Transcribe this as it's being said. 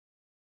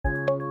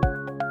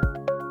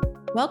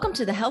Welcome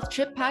to the Health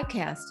Trip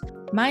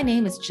Podcast. My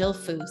name is Jill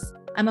Foose.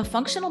 I'm a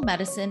functional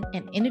medicine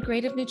and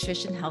integrative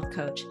nutrition health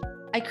coach.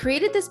 I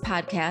created this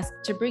podcast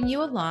to bring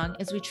you along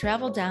as we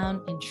travel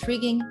down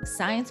intriguing,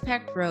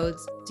 science-packed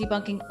roads,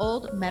 debunking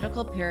old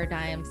medical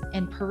paradigms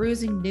and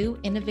perusing new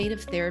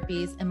innovative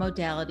therapies and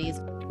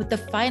modalities with the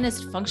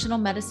finest functional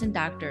medicine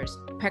doctors,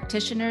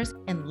 practitioners,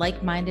 and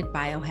like-minded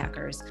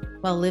biohackers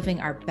while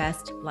living our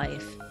best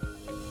life.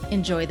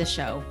 Enjoy the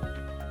show.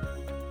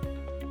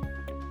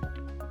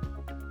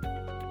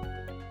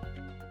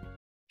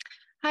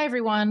 Hi,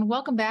 everyone.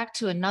 Welcome back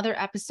to another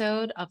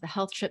episode of the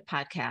Health Trip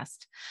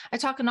Podcast. I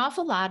talk an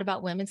awful lot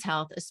about women's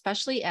health,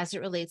 especially as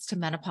it relates to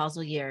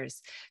menopausal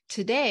years.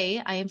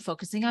 Today, I am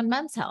focusing on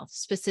men's health,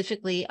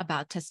 specifically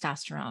about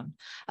testosterone.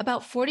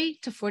 About 40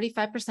 to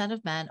 45%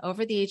 of men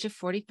over the age of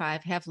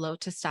 45 have low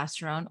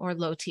testosterone or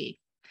low T.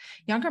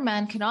 Younger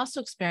men can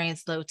also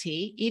experience low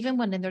T even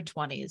when in their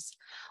 20s.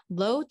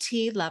 Low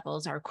T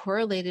levels are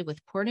correlated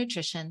with poor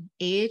nutrition,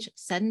 age,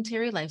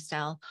 sedentary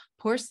lifestyle,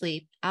 poor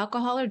sleep,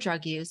 alcohol or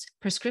drug use,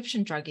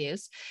 prescription drug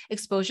use,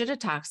 exposure to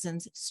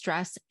toxins,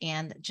 stress,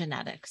 and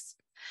genetics.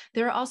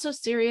 There are also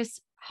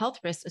serious health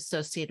risks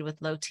associated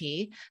with low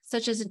T,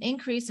 such as an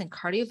increase in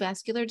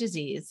cardiovascular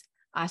disease,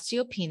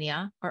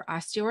 osteopenia or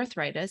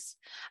osteoarthritis,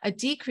 a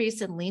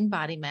decrease in lean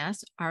body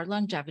mass, our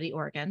longevity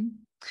organ,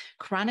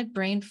 chronic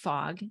brain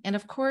fog, and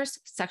of course,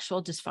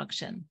 sexual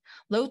dysfunction.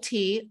 Low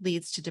T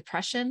leads to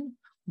depression,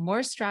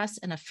 more stress,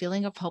 and a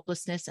feeling of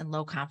hopelessness and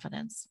low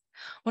confidence.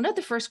 One of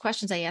the first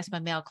questions I ask my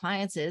male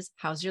clients is,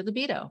 how's your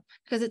libido?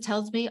 Because it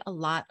tells me a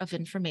lot of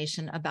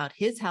information about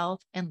his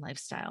health and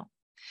lifestyle.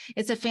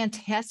 It's a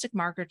fantastic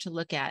marker to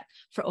look at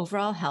for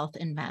overall health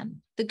in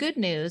men. The good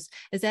news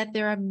is that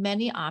there are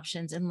many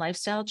options and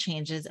lifestyle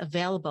changes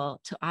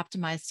available to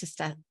optimize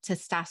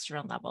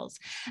testosterone levels.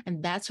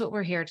 And that's what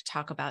we're here to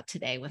talk about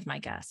today with my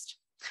guest.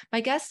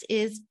 My guest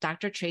is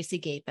Dr. Tracy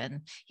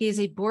Gapin. He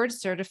is board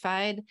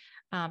certified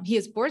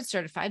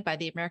by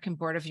the American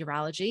Board of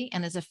Urology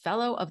and is a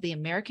fellow of the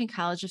American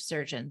College of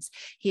Surgeons.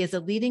 He is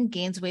a leading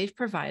GainsWave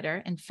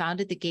provider and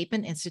founded the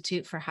Gapin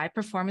Institute for High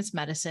Performance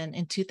Medicine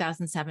in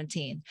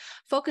 2017,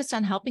 focused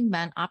on helping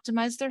men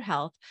optimize their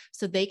health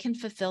so they can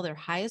fulfill their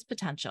highest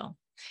potential.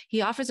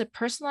 He offers a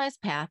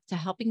personalized path to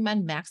helping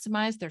men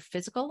maximize their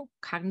physical,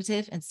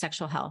 cognitive, and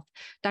sexual health.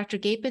 Dr.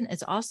 Gapin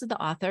is also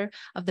the author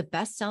of the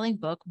best-selling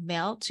book,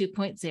 Male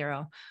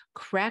 2.0,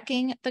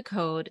 Cracking the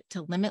Code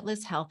to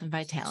Limitless Health and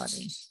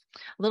Vitality.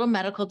 A little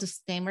medical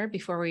disclaimer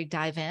before we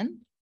dive in.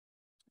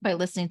 By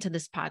listening to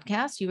this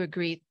podcast, you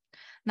agree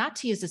not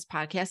to use this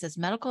podcast as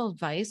medical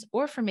advice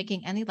or for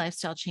making any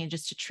lifestyle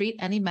changes to treat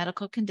any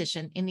medical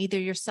condition in either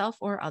yourself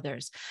or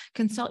others.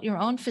 Consult your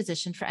own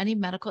physician for any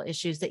medical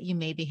issues that you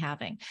may be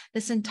having.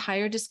 This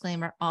entire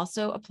disclaimer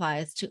also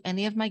applies to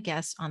any of my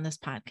guests on this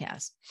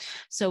podcast.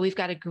 So we've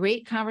got a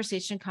great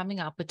conversation coming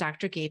up with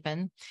Dr.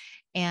 Gapin,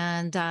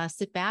 and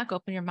sit back,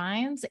 open your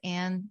minds,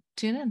 and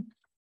tune in.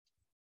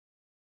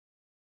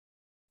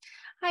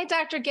 Hi,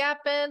 Dr.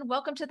 Gapin.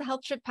 Welcome to the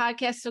Health Trip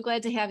Podcast. So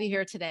glad to have you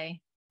here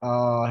today.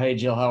 Hey,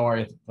 Jill, how are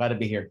you? Glad to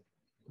be here.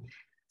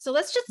 So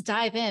let's just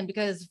dive in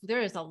because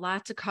there is a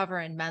lot to cover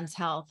in men's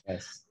health.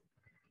 Yes.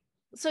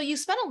 So you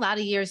spent a lot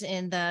of years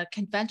in the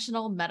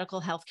conventional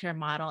medical healthcare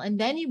model, and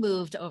then you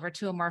moved over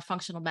to a more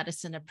functional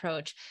medicine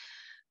approach.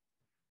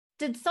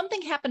 Did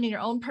something happen in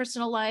your own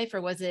personal life, or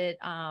was it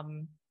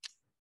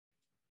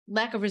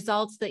lack of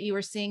results that you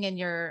were seeing in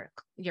your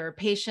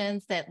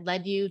patients that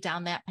led you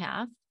down that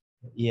path?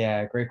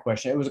 Yeah, great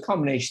question. It was a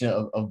combination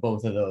of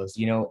both of those.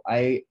 You know,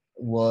 I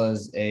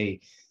was a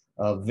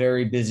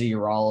very busy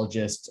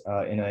urologist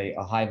in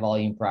a high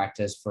volume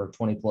practice for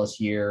 20 plus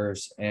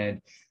years. And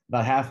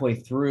about halfway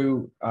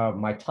through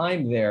my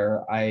time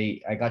there, I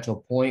got to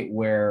a point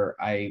where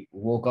I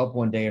woke up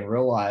one day and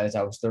realized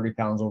I was 30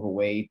 pounds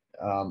overweight,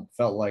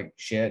 felt like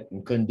shit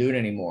and couldn't do it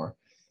anymore.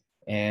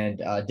 And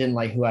didn't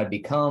like who I'd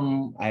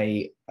become.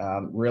 I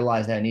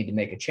realized that I needed to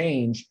make a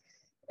change.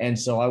 And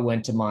so I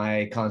went to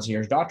my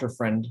concierge doctor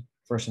friend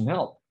for some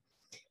help.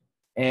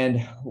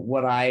 And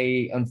what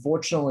I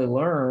unfortunately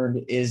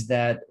learned is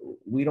that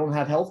we don't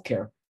have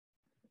healthcare.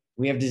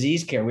 We have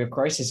disease care, we have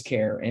crisis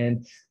care.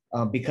 And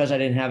because I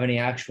didn't have any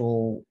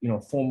actual,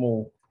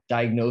 formal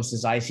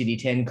diagnosis,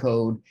 ICD-10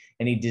 code,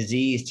 any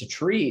disease to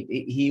treat,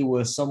 he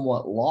was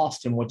somewhat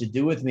lost in what to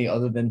do with me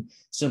other than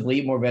simply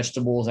eat more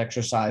vegetables,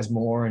 exercise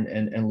more,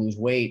 and lose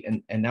weight.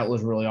 And that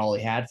was really all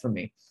he had for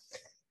me.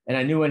 And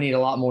I knew I needed a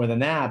lot more than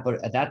that.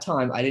 But at that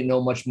time, I didn't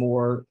know much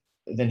more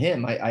than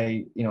him.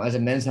 I as a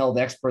men's health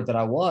expert that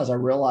I was, I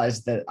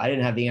realized that I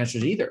didn't have the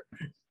answers either.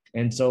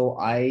 And so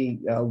I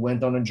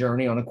went on a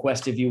journey, on a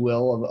quest, if you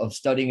will, of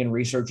studying and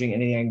researching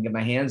anything I can get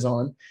my hands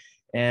on.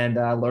 And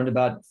I learned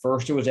about,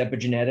 first it was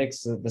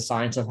epigenetics, the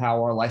science of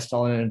how our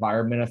lifestyle and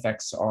environment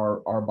affects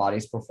our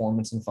body's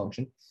performance and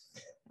function.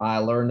 I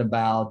learned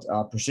about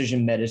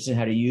precision medicine,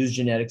 how to use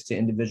genetics to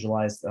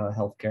individualize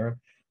healthcare.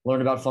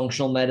 Learned about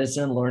functional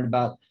medicine, learned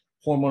about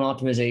hormone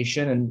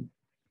optimization. And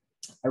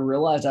I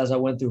realized as I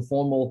went through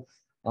formal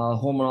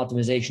hormone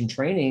optimization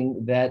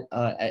training that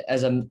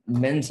as a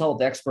men's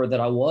health expert that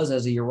I was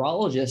as a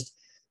urologist,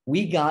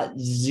 we got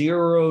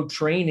zero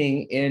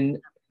training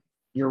in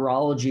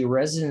urology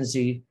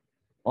residency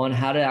on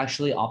how to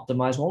actually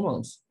optimize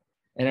hormones.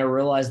 And I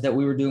realized that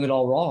we were doing it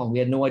all wrong. We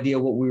had no idea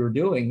what we were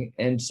doing.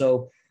 And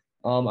so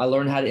I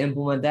learned how to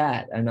implement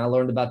that. And I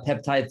learned about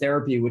peptide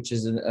therapy, which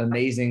is an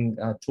amazing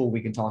tool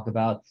we can talk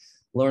about.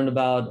 Learned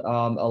about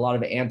a lot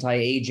of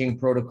anti-aging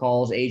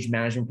protocols, age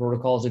management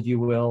protocols, if you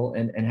will,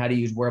 and how to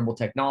use wearable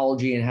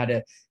technology and how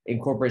to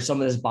incorporate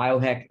some of this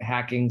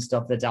biohacking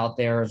stuff that's out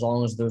there, as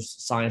long as there's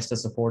science to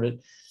support it.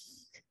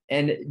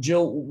 And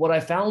Jill, what I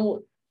found,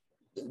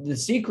 the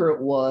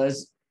secret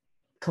was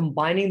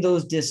combining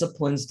those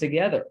disciplines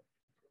together,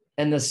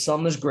 and the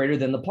sum is greater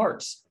than the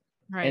parts.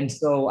 Right. And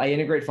so I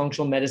integrate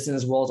functional medicine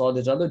as well as all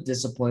these other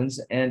disciplines,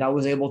 and I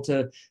was able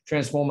to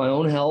transform my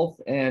own health.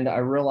 And I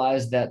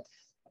realized that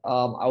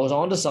I was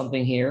onto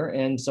something here.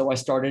 And so I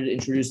started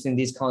introducing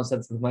these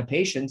concepts with my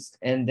patients,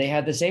 and they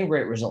had the same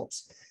great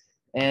results.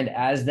 And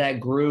as that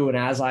grew, and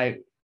as I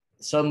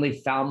suddenly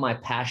found my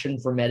passion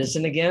for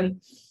medicine again,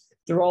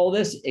 through all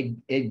this,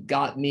 it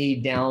got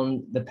me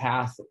down the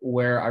path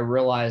where I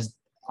realized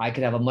I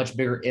could have a much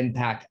bigger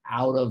impact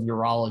out of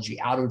urology,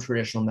 out of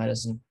traditional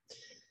medicine.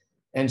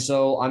 And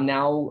so I'm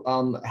now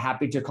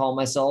happy to call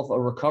myself a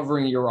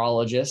recovering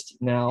urologist.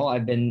 Now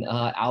I've been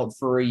out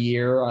for a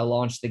year. I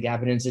launched the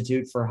Gavin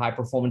Institute for High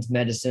Performance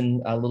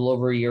Medicine a little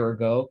over a year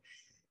ago,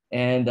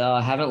 and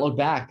haven't looked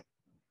back.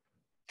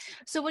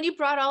 So when you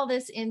brought all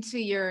this into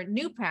your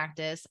new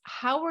practice,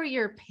 how were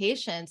your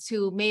patients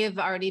who may have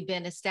already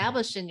been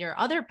established in your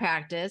other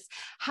practice?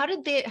 How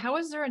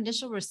was their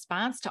initial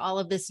response to all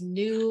of these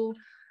new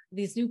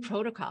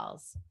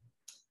protocols?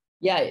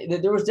 Yeah,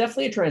 there was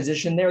definitely a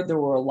transition there. There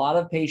were a lot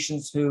of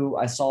patients who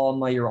I saw in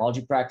my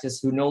urology practice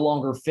who no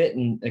longer fit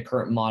in the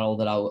current model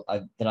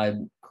that I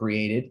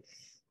created,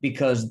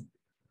 because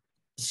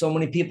so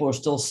many people are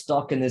still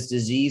stuck in this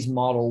disease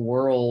model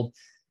world.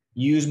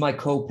 Use my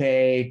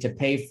copay to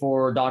pay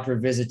for a doctor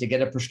visit, to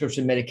get a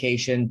prescription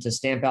medication, to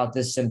stamp out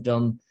this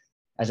symptom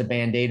as a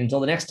Band-Aid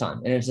until the next time.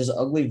 And it's this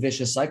ugly,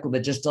 vicious cycle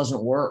that just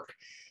doesn't work.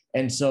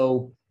 And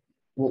so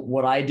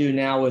what I do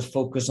now is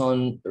focus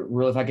on,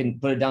 really, if I can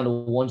put it down to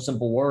one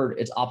simple word,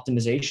 it's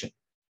optimization.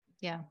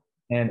 Yeah.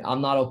 And I'm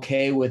not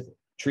okay with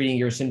treating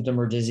your symptom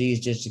or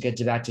disease just to get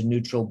you back to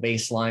neutral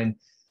baseline.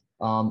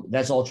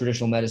 That's all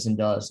traditional medicine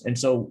does. And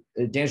so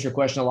to answer your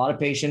question, a lot of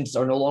patients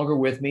are no longer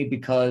with me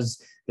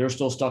because they're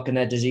still stuck in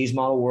that disease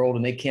model world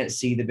and they can't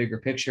see the bigger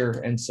picture.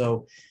 And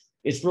so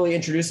it's really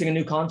introducing a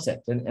new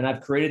concept. And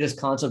I've created this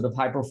concept of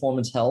high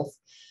performance health,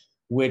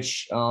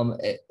 which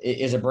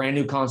is a brand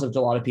new concept to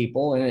a lot of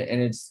people.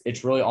 And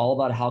it's really all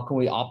about how can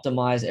we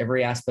optimize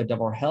every aspect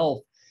of our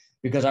health,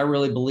 because I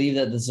really believe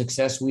that the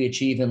success we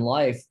achieve in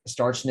life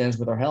starts and ends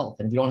with our health.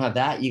 And if you don't have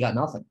that, you got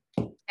nothing.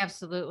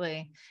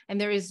 Absolutely.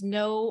 And there is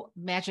no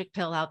magic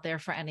pill out there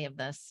for any of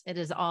this. It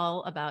is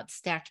all about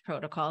stacked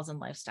protocols and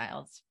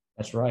lifestyles.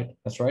 That's right.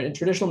 That's right. And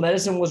traditional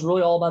medicine was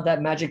really all about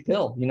that magic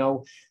pill. You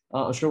know,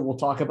 I'm sure we'll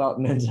talk about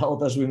men's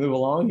health as we move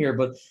along here,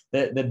 but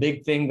the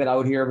big thing that I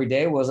would hear every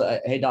day was,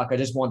 hey, doc, I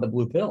just want the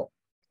blue pill.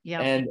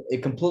 Yeah. And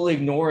it completely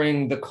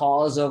ignoring the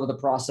cause of the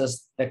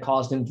process that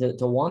caused him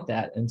to want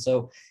that. And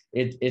so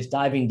it's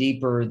diving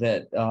deeper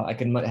that I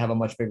can have a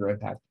much bigger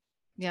impact.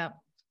 Yeah.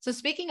 So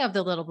speaking of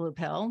the little blue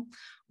pill,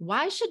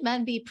 why should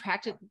men be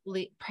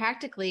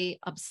practically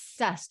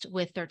obsessed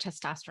with their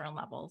testosterone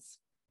levels?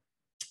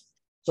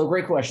 So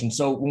great question.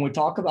 So when we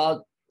talk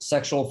about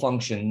sexual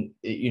function,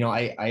 you know,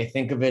 I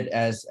think of it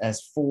as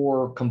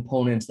four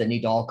components that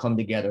need to all come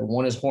together.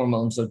 One is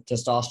hormones. So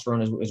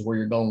testosterone is where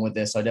you're going with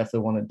this. So I definitely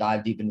want to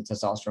dive deep into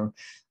testosterone.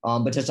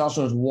 But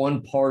testosterone is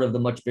one part of the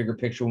much bigger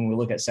picture when we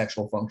look at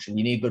sexual function.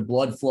 You need good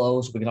blood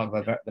flow. So we can talk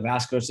about the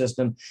vascular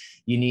system.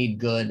 You need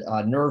good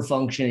nerve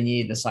function, and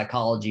you need the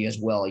psychology as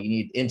well. You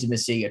need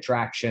intimacy,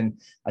 attraction.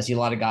 I see a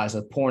lot of guys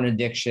with porn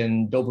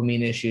addiction,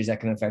 dopamine issues that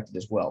can affect it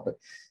as well.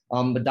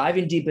 But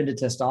diving deep into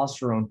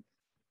testosterone,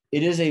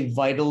 it is a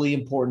vitally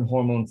important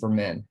hormone for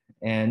men.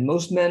 And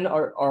most men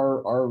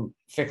are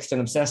fixed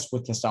and obsessed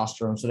with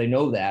testosterone, so they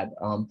know that.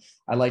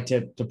 I like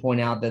to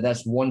point out that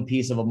that's one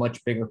piece of a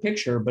much bigger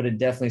picture, but it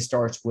definitely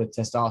starts with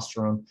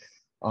testosterone.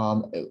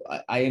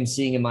 I am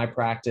seeing in my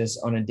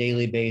practice on a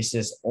daily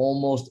basis,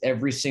 almost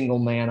every single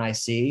man I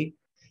see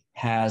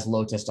has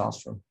low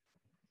testosterone.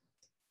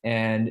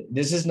 And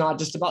this is not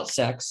just about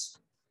sex.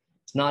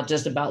 It's not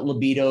just about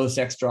libido,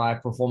 sex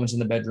drive, performance in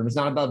the bedroom. It's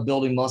not about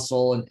building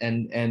muscle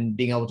and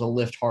being able to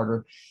lift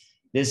harder.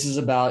 This is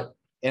about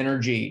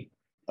energy,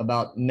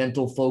 about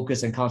mental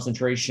focus and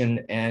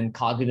concentration and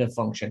cognitive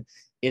function.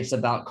 It's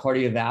about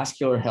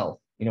cardiovascular health.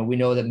 You know, we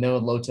know that men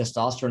with low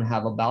testosterone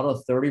have about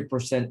a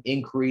 30%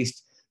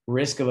 increased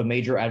risk of a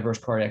major adverse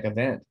cardiac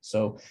event.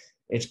 So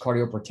it's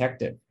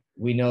cardioprotective.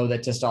 We know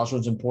that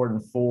testosterone is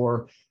important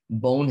for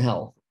bone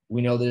health.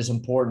 We know that it's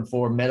important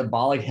for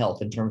metabolic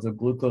health in terms of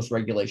glucose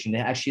regulation. It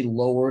actually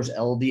lowers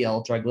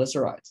LDL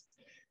triglycerides.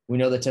 We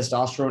know that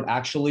testosterone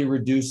actually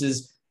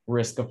reduces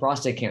risk of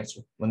prostate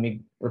cancer. Let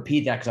me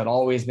repeat that because that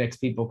always makes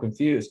people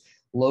confused.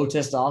 Low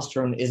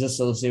testosterone is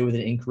associated with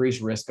an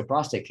increased risk of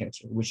prostate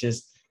cancer, which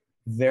is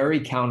very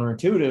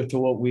counterintuitive to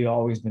what we've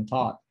always been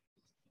taught.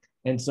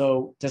 And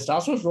so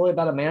testosterone is really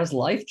about a man's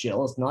life,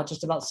 Jill. It's not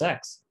just about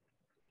sex.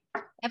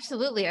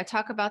 Absolutely. I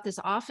talk about this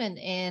often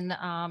in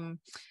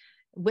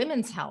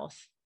women's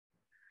health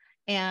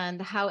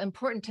and how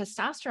important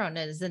testosterone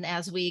is. And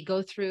as we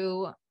go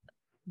through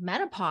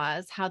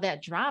menopause, how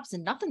that drops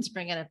and nothing's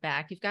bringing it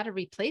back. You've got to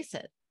replace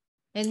it.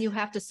 And you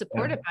have to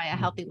support it by a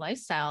healthy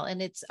lifestyle.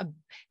 And it's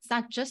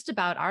not just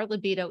about our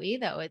libido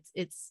either.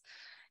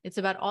 It's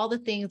about all the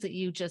things that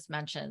you just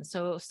mentioned.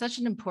 So such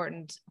an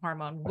important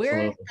hormone. Where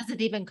Absolutely. does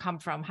it even come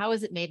from? How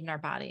is it made in our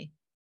body?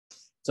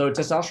 So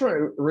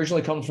testosterone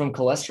originally comes from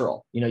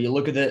cholesterol. You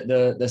look at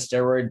the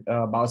steroid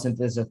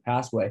biosynthesis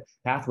pathway,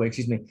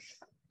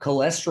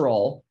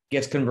 cholesterol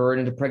gets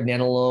converted into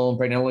pregnenolone.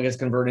 Pregnenolone gets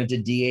converted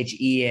into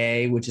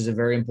DHEA, which is a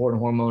very important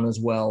hormone as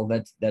well.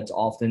 That's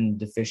often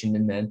deficient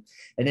in men.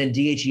 And then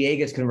DHEA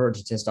gets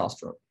converted to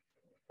testosterone.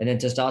 And then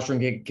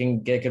testosterone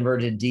can get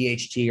converted to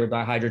DHT or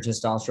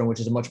dihydrotestosterone, which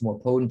is a much more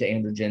potent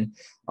androgen.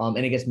 And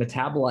it gets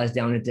metabolized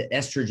down into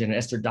estrogen,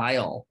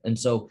 estradiol. And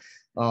so,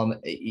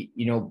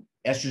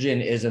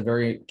 estrogen is a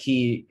very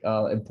key,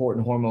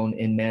 important hormone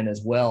in men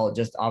as well,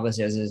 just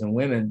obviously as it is in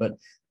women. But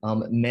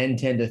men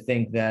tend to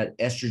think that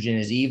estrogen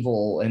is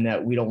evil and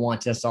that we don't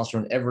want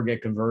testosterone to ever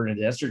get converted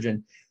into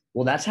estrogen.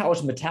 Well, that's how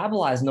it's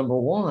metabolized, number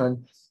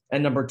one.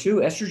 And number two,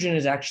 estrogen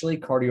is actually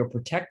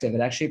cardioprotective. It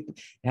actually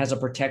has a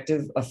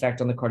protective effect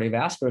on the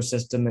cardiovascular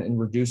system and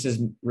reduces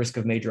risk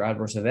of major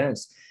adverse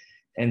events.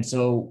 And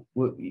so,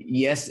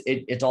 yes,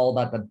 it's all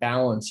about the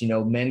balance.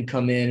 Men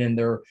come in and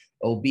they're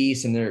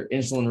obese and they're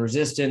insulin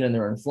resistant and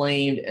they're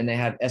inflamed and they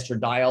have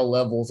estradiol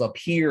levels up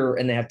here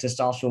and they have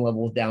testosterone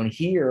levels down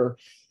here.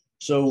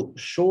 So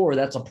sure,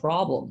 that's a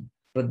problem,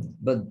 but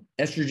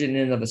estrogen in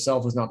and of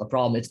itself is not the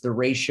problem. It's the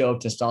ratio of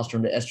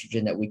testosterone to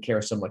estrogen that we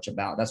care so much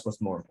about. That's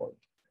what's more important.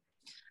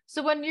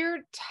 So when you're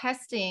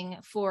testing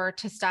for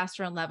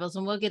testosterone levels,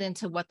 and we'll get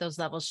into what those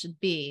levels should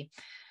be,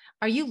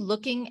 are you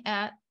looking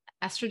at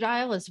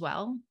estradiol as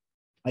well?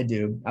 I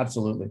do.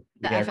 Absolutely.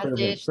 The Yeah,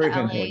 FSH, the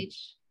LH?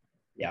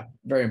 Yeah,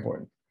 very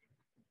important.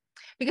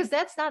 Because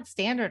that's not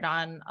standard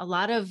on a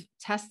lot of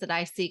tests that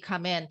I see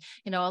come in.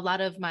 A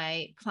lot of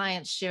my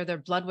clients share their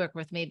blood work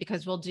with me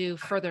because we'll do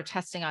further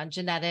testing on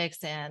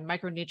genetics and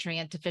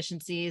micronutrient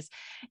deficiencies.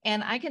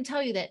 And I can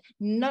tell you that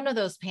none of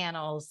those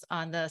panels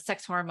on the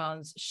sex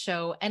hormones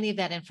show any of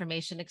that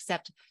information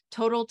except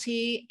total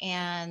T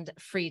and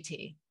free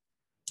T.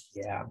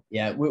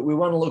 Yeah. We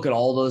want to look at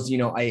all those.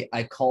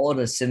 I call it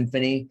a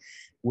symphony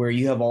where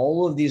you have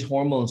all of these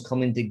hormones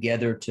coming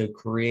together to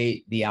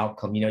create the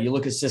outcome. You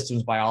look at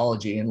systems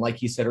biology, and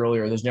like you said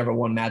earlier, there's never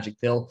one magic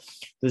pill.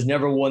 There's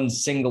never one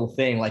single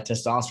thing like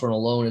testosterone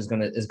alone is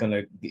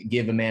gonna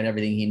give a man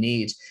everything he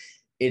needs.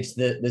 It's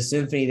the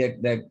symphony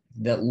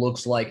that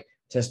looks like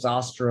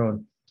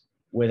testosterone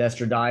with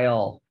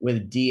estradiol,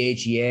 with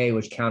DHEA,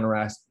 which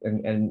counteracts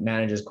and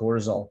manages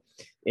cortisol.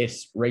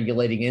 It's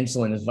regulating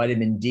insulin. It's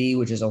vitamin D,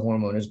 which is a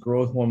hormone. It's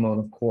growth hormone,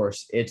 of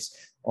course. It's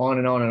on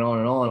and on and on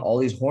and on. All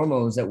these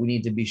hormones that we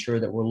need to be sure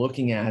that we're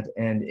looking at.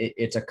 And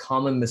it's a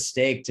common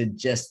mistake to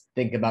just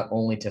think about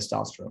only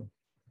testosterone.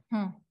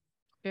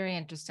 Very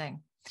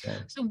interesting. Yeah.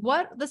 So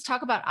let's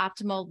talk about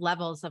optimal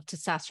levels of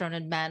testosterone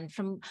in men.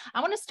 I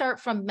want to start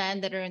from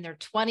men that are in their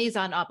 20s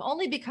on up,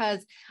 only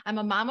because I'm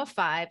a mom of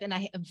 5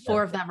 and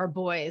four of them are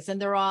boys,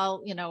 and they're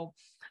all,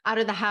 out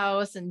of the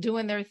house and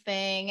doing their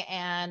thing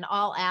and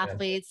all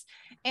athletes.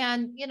 Yeah.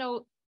 And,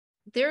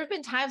 there have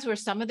been times where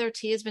some of their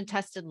T has been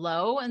tested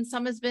low and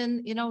some has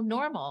been,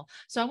 normal.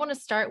 So I want to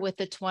start with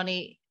the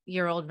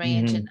 20-year-old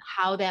range and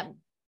how the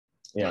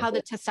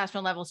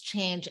testosterone levels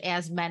change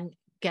as men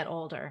get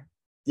older.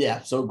 Yeah.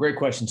 So great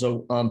question.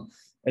 So,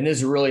 and this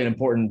is really an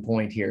important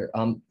point here.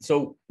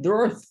 So there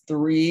are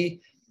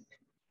 3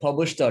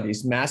 published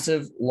studies,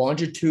 massive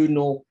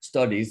longitudinal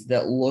studies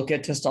that look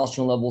at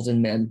testosterone levels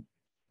in men.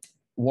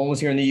 One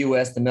was here in the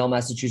US, the Male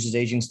Massachusetts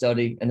Aging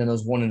Study, and then there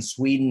was one in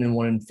Sweden and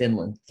one in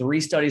Finland. 3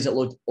 studies that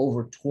looked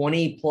over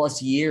 20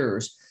 plus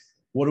years.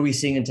 What are we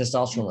seeing in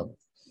testosterone levels?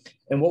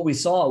 And what we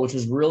saw, which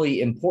was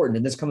really important,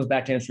 and this comes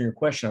back to answering your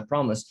question, I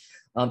promise,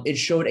 it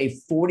showed a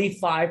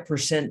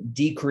 45%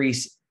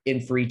 decrease in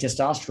free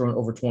testosterone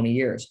over 20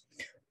 years.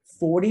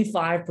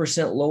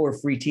 45% lower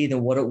free T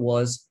than what it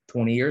was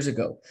 20 years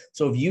ago.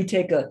 So if you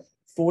take a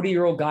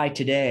 40-year-old guy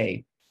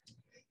today,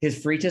 his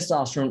free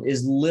testosterone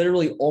is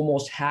literally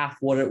almost half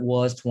what it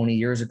was 20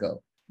 years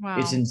ago. Wow.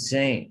 It's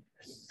insane.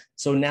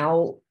 So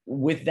now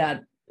with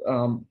that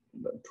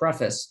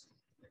preface,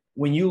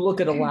 when you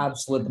look at a lab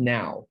slip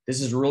now, this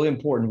is really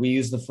important. We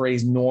use the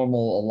phrase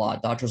normal a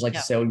lot. Doctors like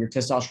to say, oh, your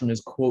testosterone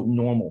is, quote,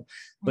 normal.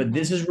 But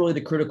this is really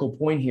the critical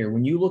point here.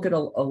 When you look at a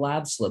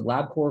lab slip,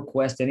 LabCorp,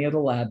 Quest, any other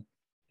lab,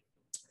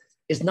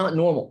 it's not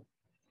normal.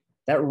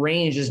 That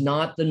range is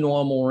not the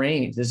normal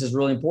range. This is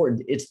really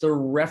important. It's the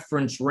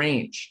reference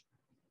range.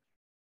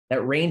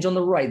 That range on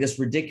the right, this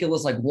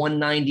ridiculous like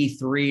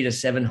 193 to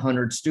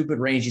 700 stupid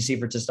range you see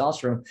for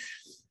testosterone,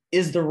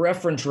 is the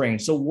reference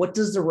range. So what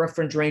does the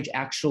reference range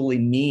actually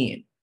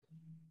mean?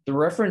 The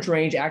reference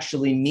range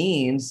actually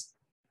means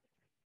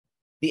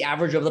the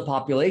average of the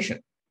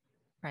population.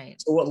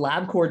 Right. So what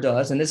LabCorp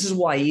does, and this is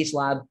why each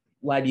lab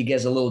you get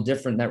is a little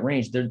different in that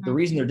range. The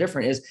reason they're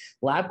different is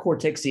LabCorp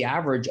takes the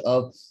average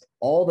of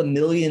all the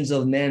millions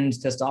of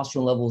men's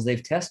testosterone levels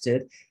they've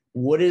tested.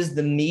 What is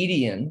the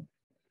median?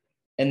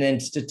 And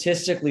then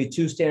statistically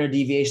 2 standard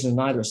deviations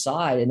on either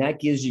side. And that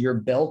gives you your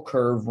bell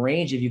curve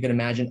range, if you can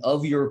imagine,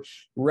 of your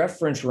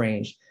reference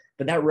range.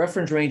 But that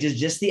reference range is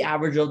just the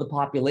average of the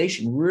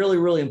population. Really,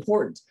 really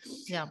important.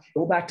 Yeah.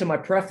 Go back to my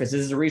preface.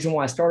 This is the reason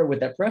why I started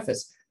with that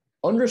preface.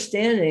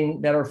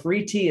 Understanding that our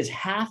free T is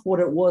half what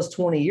it was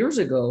 20 years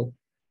ago,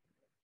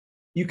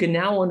 you can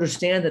now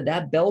understand that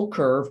that bell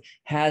curve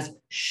has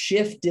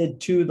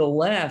shifted to the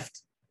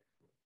left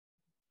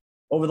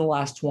over the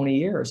last 20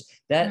 years.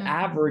 That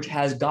average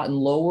has gotten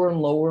lower and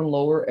lower and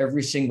lower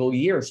every single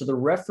year. So the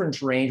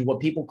reference range, what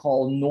people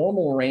call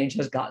normal range,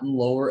 has gotten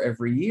lower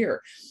every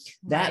year.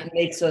 That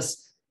makes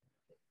us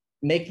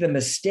make the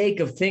mistake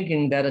of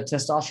thinking that a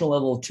testosterone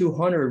level of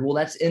 200, well,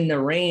 that's in the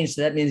range,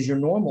 so that means you're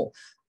normal.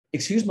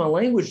 Excuse my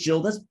language,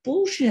 Jill, that's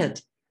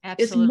bullshit.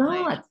 Absolutely. It's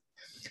not.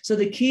 So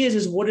the key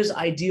is what is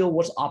ideal,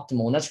 what's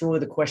optimal? And that's really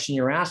the question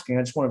you're asking.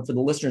 I just wanted for the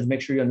listeners to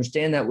make sure you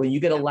understand that when you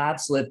get a lab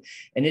slip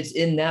and it's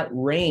in that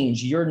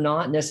range, you're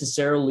not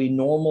necessarily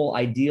normal,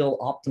 ideal,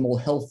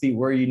 optimal, healthy,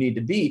 where you need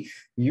to be.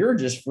 You're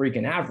just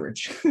freaking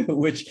average,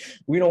 which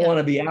we don't want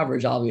to be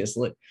average,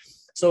 obviously.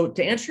 So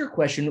to answer your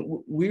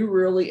question, we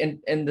really,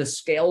 and the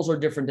scales are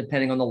different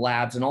depending on the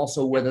labs, and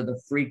also whether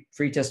the free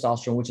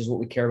testosterone, which is what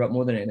we care about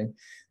more than anything,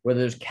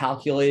 whether it's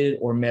calculated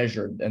or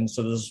measured. And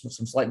so there's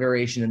some slight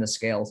variation in the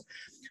scales.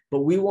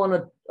 But we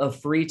want a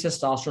free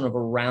testosterone of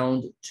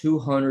around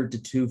 200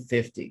 to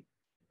 250,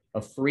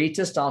 a free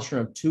testosterone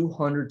of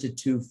 200 to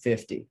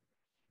 250.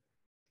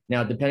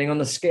 Now, depending on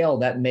the scale,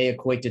 that may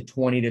equate to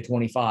 20 to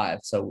 25.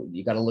 So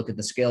you got to look at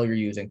the scale you're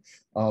using.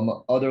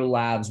 Other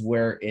labs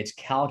where it's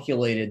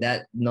calculated,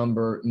 that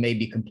number may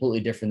be completely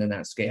different than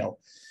that scale.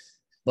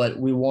 But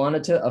we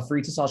wanted a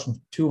free testosterone of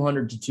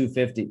 200 to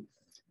 250.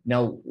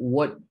 Now,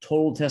 what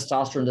total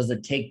testosterone does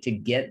it take to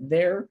get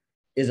there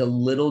is a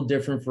little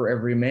different for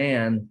every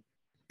man,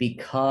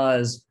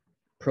 because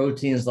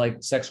proteins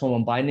like sex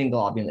hormone binding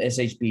globulin,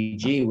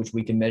 SHBG, which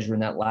we can measure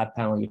in that lab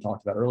panel you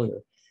talked about earlier,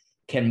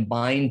 can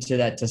bind to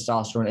that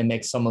testosterone and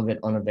make some of it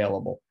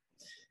unavailable.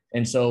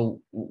 And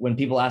so when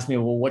people ask me,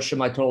 well, what should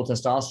my total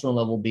testosterone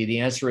level be? The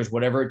answer is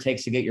whatever it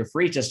takes to get your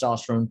free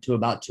testosterone to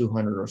about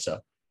 200 or so.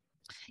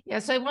 Yeah.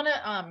 So I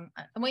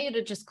want you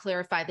to just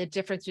clarify the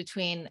difference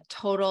between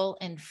total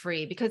and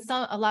free, because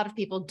a lot of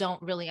people don't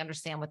really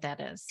understand what that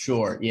is.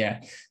 Sure.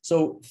 Yeah.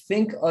 So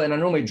think, and I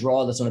normally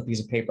draw this on a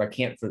piece of paper. I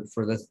can't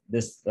for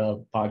this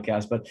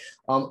podcast, but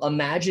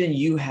imagine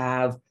you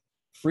have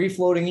free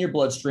floating in your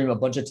bloodstream a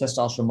bunch of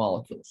testosterone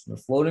molecules. They're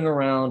floating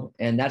around,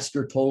 and that's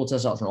your total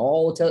testosterone.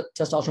 All the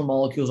testosterone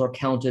molecules are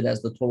counted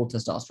as the total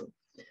testosterone.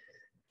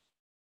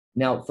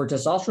 Now, for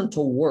testosterone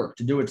to work,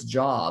 to do its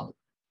job,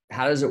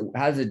 how does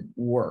it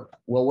work?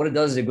 Well, what it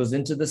does is it goes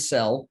into the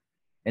cell,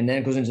 and then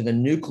it goes into the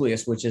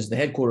nucleus, which is the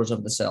headquarters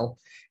of the cell,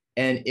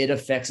 and it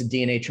affects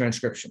DNA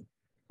transcription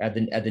at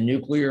the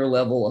nuclear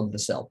level of the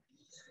cell.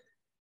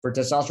 For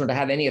testosterone to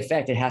have any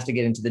effect, it has to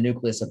get into the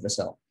nucleus of the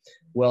cell.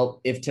 Well,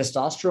 if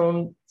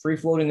testosterone free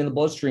floating in the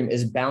bloodstream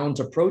is bound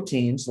to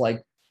proteins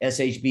like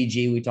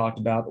SHBG we talked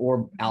about,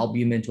 or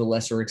albumin to a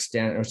lesser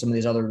extent, or some of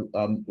these other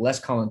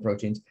less common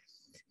proteins,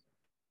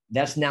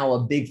 that's now a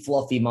big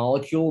fluffy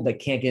molecule that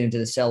can't get into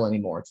the cell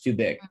anymore. It's too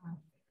big.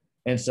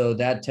 And so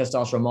that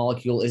testosterone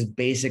molecule is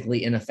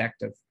basically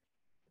ineffective.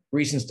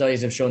 Recent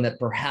studies have shown that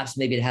perhaps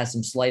maybe it has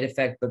some slight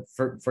effect, but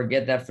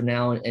forget that for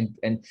now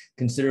and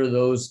consider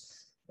those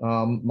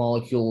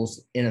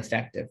molecules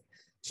ineffective.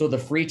 So the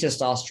free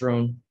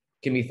testosterone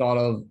can be thought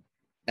of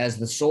as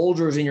the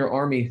soldiers in your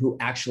army who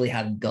actually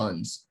have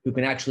guns, who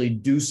can actually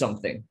do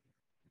something.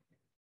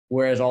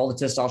 Whereas all the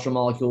testosterone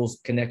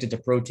molecules connected to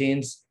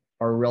proteins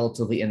are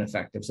relatively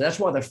ineffective. So that's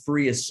why the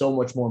free is so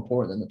much more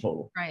important than the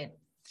total. Right.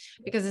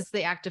 Because it's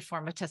the active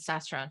form of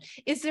testosterone.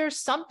 Is there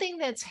something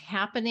that's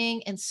happening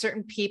in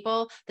certain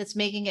people that's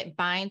making it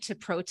bind to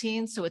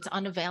proteins so it's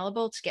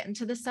unavailable to get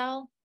into the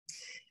cell?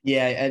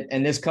 Yeah,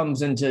 and this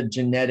comes into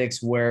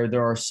genetics, where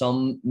there are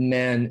some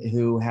men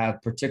who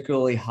have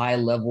particularly high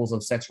levels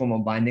of sex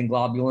hormone binding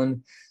globulin.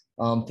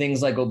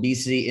 Things like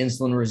obesity,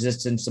 insulin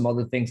resistance, some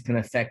other things can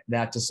affect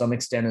that to some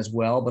extent as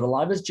well. But a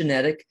lot of it's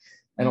genetic.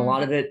 And a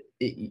lot of it,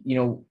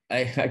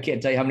 I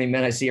can't tell you how many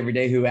men I see every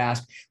day who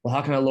ask, well,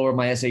 how can I lower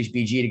my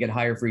SHBG to get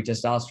higher free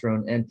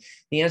testosterone? And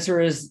the answer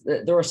is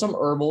that there are some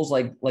herbals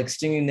like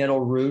stinging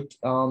nettle root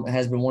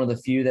has been one of the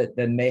few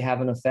that may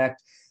have an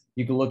effect.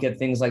 You can look at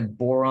things like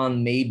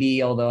boron,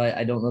 maybe, although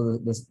I don't know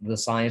the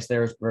science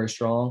there is very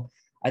strong.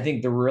 I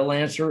think the real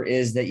answer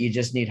is that you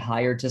just need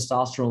higher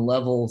testosterone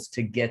levels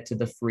to get to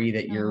the free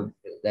that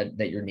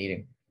you're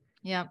needing.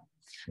 Yeah.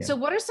 Yeah. So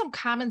what are some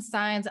common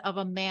signs of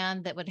a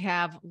man that would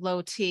have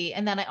low T?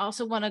 And then I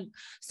also want to,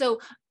 so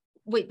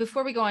wait,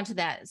 before we go on to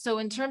that. So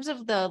in terms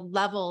of the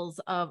levels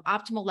of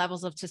optimal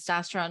levels of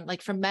testosterone,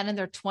 like for men in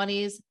their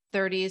 20s,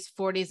 30s,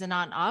 40s and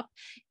on up,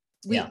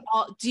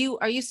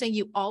 are you saying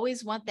you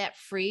always want that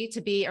free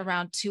to be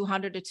around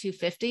 200 to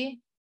 250?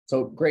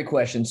 So great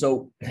question.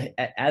 So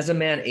as a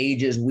man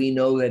ages, we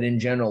know that in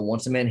general,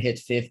 once a man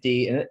hits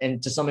 50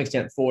 and to some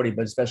extent 40,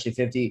 but especially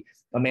 50,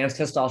 a man's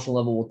testosterone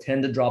level will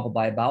tend to drop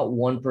by about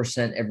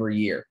 1% every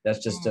year.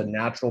 That's just a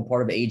natural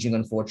part of aging,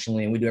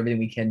 unfortunately. And we do everything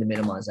we can to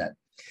minimize that.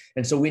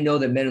 And so we know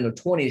that men in their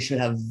 20s should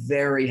have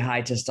very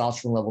high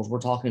testosterone levels. We're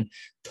talking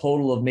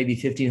total of maybe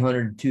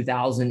 1,500,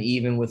 2,000,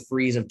 even with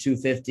frees of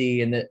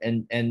 250.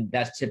 And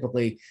that's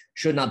typically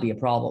should not be a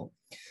problem.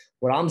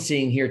 What I'm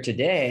seeing here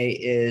today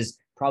is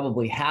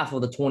probably half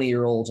of the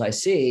 20-year-olds I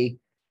see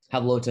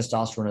have low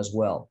testosterone as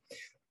well.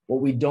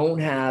 What we don't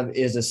have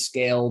is a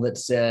scale that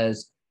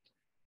says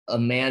a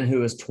man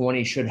who is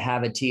 20 should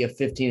have a T of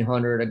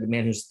 1,500, a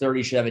man who's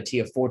 30 should have a T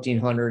of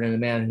 1,400, and a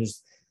man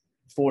who's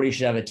 40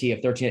 should have a T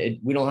of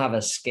 13. We don't have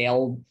a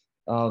scaled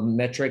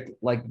metric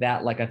like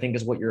that, like I think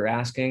is what you're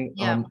asking.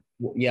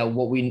 Yeah.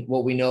 What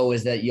we know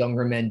is that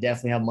younger men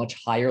definitely have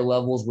much higher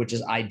levels, which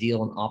is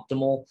ideal and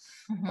optimal.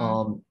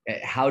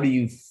 How do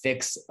you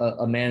fix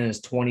a man in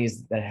his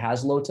 20s that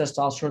has low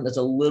testosterone? That's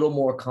a little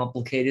more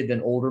complicated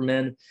than older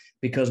men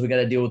because we got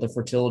to deal with the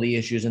fertility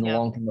issues and the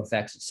long-term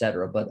effects, et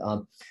cetera.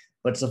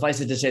 But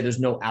suffice it to say, there's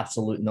no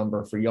absolute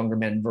number for younger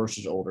men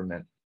versus older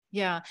men.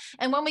 Yeah.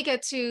 And when we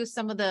get to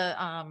some of the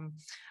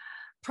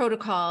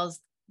protocols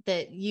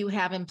that you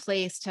have in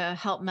place to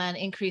help men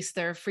increase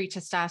their free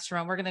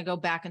testosterone, we're going to go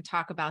back and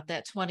talk about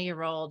that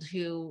 20-year-old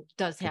who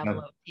does have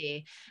low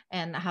T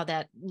and how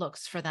that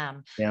looks for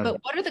them. Yeah. But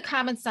what are the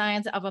common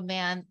signs of a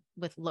man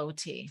with low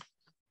T?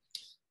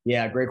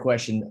 Yeah, great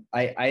question.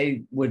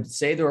 I would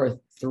say there are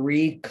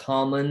three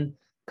common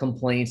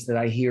complaints that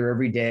I hear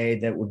every day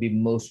that would be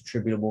most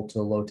attributable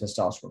to low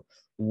testosterone.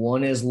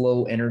 One is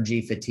low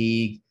energy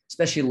fatigue,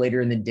 especially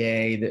later in the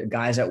day. The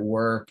guy's at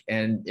work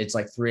and it's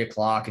like 3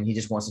 o'clock and he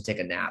just wants to take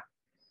a nap.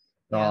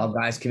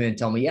 Guys come in and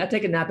tell me, yeah,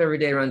 take a nap every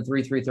day around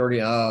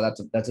 3:30. Oh,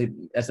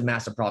 that's a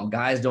massive problem.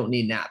 Guys don't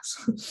need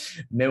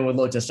naps. Men with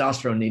low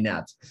testosterone need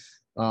naps.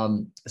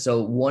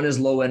 So one is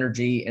low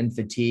energy and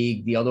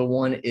fatigue. The other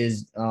one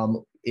is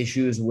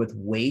issues with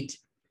weight,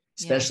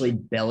 especially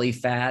belly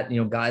fat.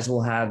 Guys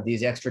will have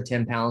these extra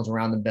 10 pounds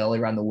around the belly,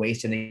 around the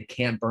waist, and they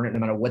can't burn it no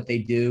matter what they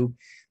do.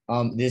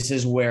 This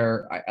is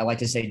where I like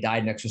to say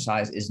diet and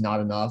exercise is not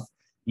enough.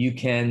 You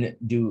can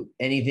do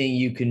anything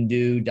you can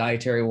do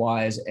dietary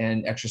wise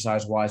and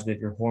exercise wise, but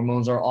if your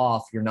hormones are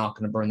off, you're not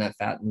going to burn that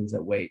fat and lose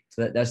that weight.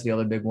 So that's the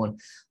other big one.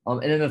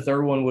 And then the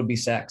third one would be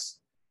sex.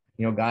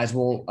 Guys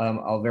will,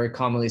 I'll very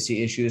commonly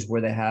see issues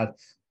where they have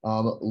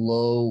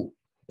low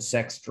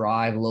sex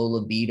drive, low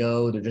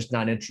libido. They're just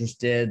not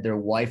interested. Their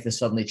wife is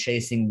suddenly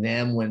chasing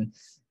them when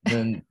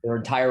their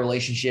entire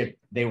relationship,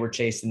 they were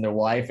chasing their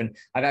wife. And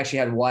I've actually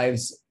had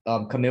wives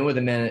come in with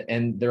them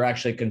and they're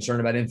actually concerned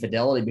about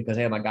infidelity because,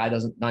 hey, my guy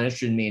not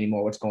interested in me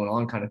anymore. What's going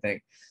on kind of thing.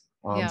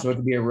 So it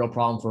could be a real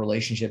problem for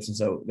relationships. And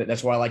so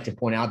that's why I like to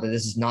point out that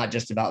this is not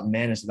just about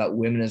men, it's about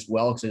women as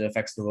well, because it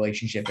affects the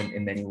relationship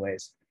in many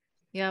ways.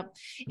 Yep.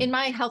 In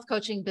my health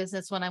coaching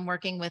business, when I'm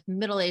working with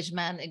middle-aged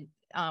men,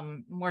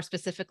 more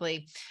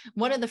specifically,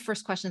 one of the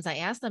first questions I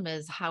ask them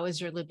is, how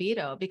is your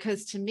libido?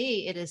 Because to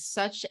me, it is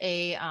such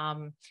a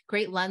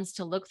great lens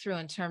to look through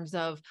in terms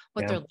of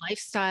what their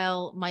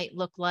lifestyle might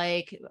look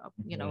like,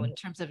 in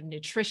terms of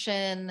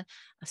nutrition,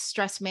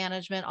 stress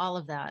management, all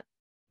of that.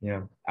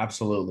 Yeah,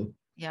 absolutely.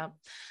 Yeah.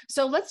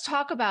 So let's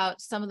talk about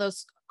some of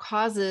those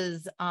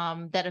causes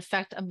that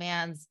affect a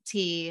man's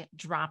T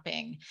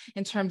dropping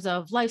in terms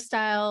of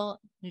lifestyle,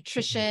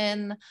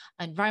 nutrition,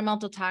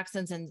 environmental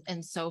toxins,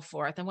 and so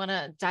forth. I want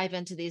to dive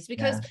into these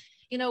because,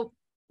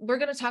 we're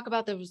going to talk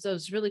about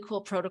those really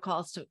cool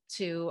protocols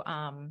to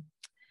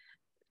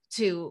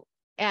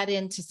add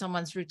into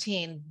someone's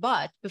routine.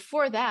 But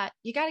before that,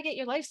 you got to get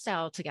your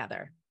lifestyle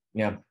together.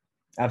 Yeah,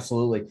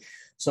 absolutely.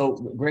 So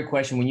great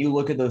question. When you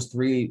look at those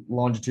three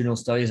longitudinal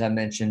studies I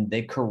mentioned,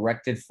 they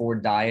corrected for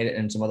diet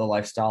and some other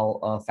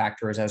lifestyle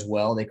factors as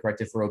well. They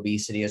corrected for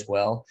obesity as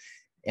well.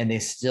 And they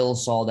still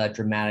saw that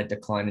dramatic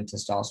decline in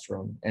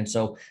testosterone. And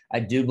so I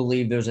do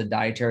believe there's a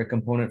dietary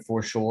component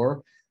for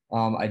sure.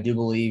 I do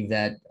believe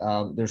that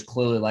there's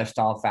clearly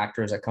lifestyle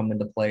factors that come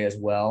into play as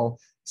well.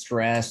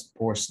 Stress,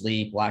 poor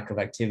sleep, lack of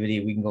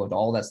activity. We can go into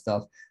all that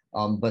stuff.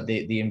 But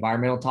the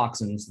environmental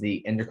toxins,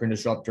 the endocrine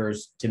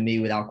disruptors, to me,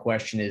 without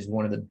question, is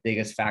one of the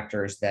biggest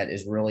factors that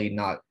is really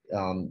not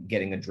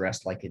getting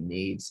addressed like it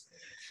needs.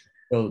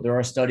 So there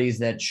are studies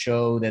that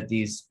show that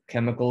these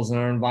chemicals in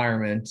our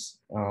environment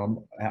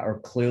are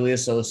clearly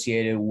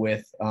associated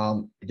with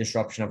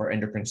disruption of our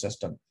endocrine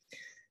system.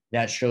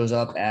 That shows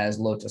up as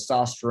low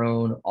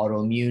testosterone,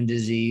 autoimmune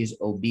disease,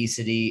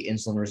 obesity,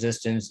 insulin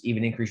resistance,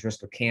 even increased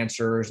risk of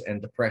cancers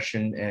and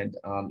depression, and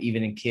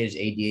even in kids,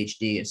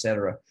 ADHD, et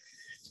cetera.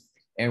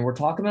 And we're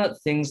talking about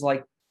things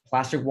like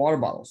plastic water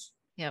bottles.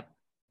 Yep.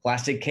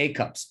 plastic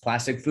K-cups,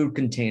 plastic food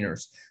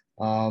containers.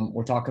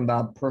 We're talking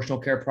about personal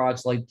care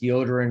products like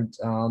deodorant,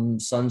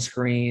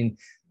 sunscreen,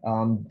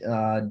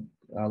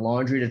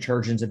 laundry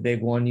detergent's a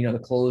big one. The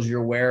clothes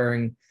you're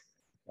wearing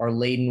are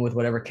laden with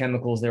whatever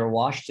chemicals they're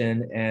washed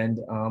in, and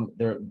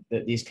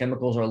these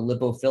chemicals are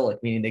lipophilic,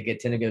 meaning they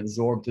tend to get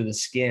absorbed through the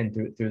skin,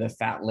 through the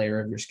fat layer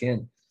of your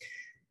skin.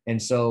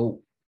 And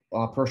so,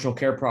 personal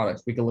care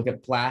products, we can look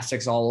at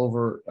plastics all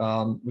over.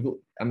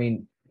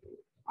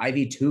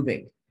 IV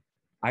tubing.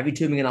 IV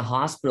tubing in a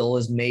hospital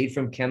is made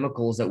from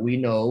chemicals that we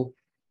know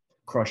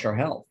crush our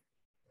health.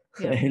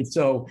 Yeah. And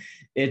so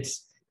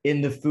it's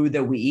in the food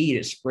that we eat.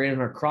 It's sprayed on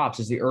our crops.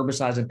 It's the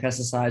herbicides and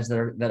pesticides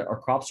that our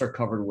crops are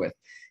covered with.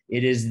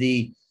 It is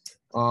the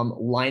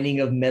lining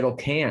of metal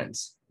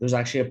cans. There's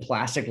actually a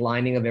plastic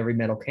lining of every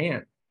metal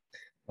can.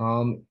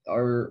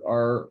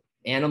 Our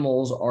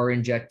animals are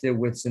injected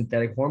with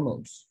synthetic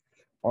hormones.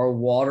 Our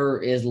water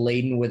is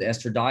laden with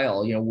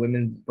estradiol.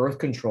 Women birth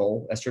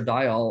control,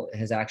 estradiol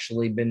has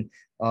actually been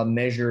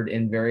measured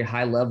in very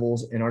high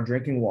levels in our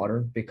drinking water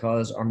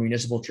because our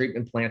municipal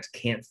treatment plants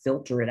can't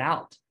filter it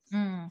out.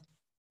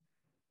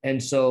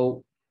 And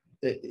so,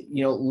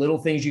 little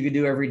things you could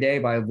do every day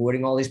by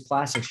avoiding all these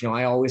plastics.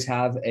 I always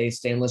have a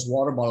stainless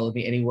water bottle with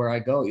me anywhere I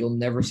go. You'll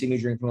never see me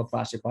drink from a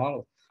plastic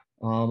bottle.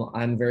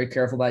 I'm very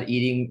careful about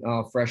eating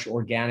fresh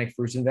organic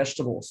fruits and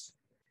vegetables,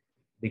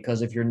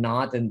 because if you're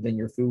not, then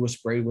your food was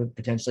sprayed with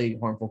potentially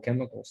harmful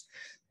chemicals.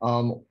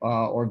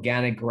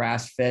 Organic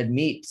grass-fed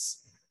meats,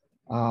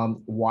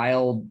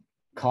 wild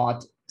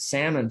caught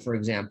salmon, for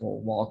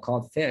example, wild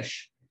caught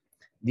fish.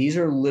 These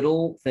are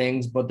little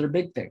things, but they're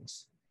big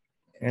things.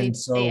 And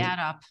they add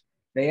up.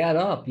 They add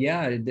up.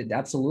 Yeah,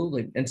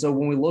 absolutely. And so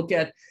when we look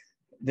at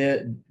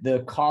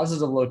the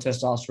causes of low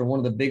testosterone, one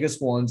of the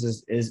biggest ones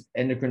is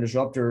endocrine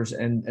disruptors.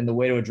 And the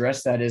way to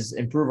address that is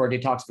improve our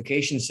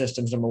detoxification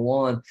systems, number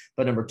one,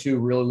 but number two,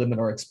 really limit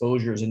our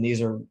exposures. And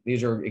these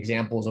are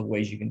examples of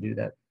ways you can do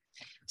that.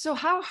 So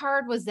how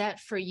hard was that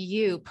for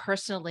you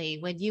personally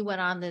when you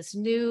went on this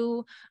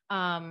new,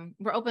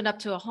 we're opened up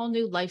to a whole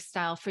new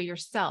lifestyle for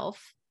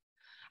yourself?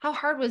 How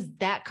hard was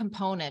that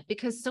component?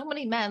 Because so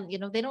many men,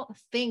 they don't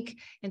think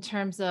in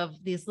terms of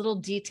these little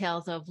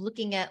details of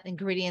looking at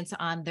ingredients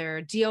on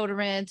their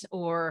deodorant,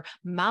 or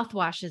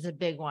mouthwash is a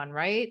big one,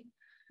 right?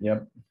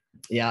 Yep.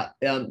 Yeah.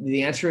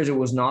 The answer is it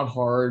was not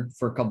hard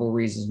for a couple of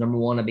reasons. Number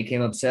one, I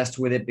became obsessed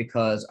with it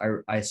because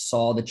I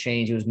saw the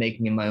change it was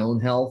making in my own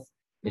health.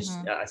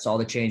 I saw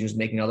the change it was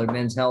making other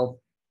men's health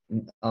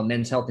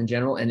in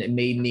general. And it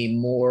made me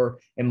more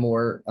and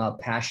more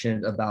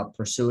passionate about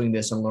pursuing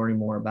this and learning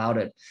more about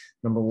it.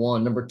 Number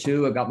one. Number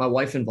two, I got my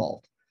wife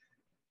involved.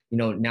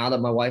 Now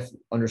that my wife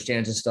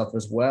understands this stuff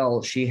as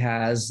well, she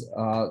has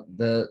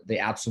the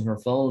apps on her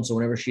phone. So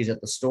whenever she's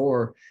at the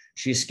store,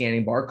 she's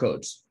scanning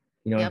barcodes.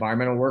 Yep.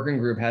 Environmental Working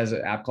Group has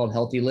an app called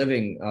Healthy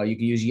Living. You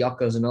can use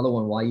Yucca as another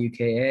one,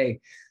 YUKA.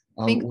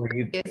 Think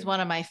Dirty is one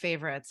of my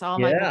favorites. All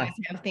my boys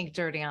have Think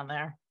Dirty on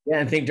there. Yeah,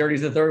 and Think Dirty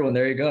is the third one.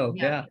 There you go.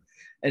 Yeah.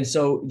 And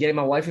so getting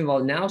my wife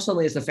involved, now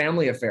suddenly it's a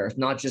family affair. It's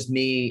not just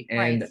me,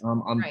 and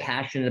I'm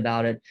passionate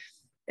about it.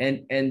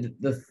 And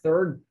the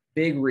third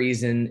big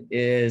reason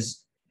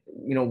is,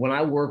 when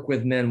I work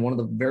with men, one of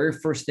the very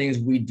first things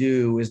we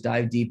do is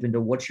dive deep into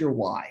what's your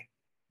why.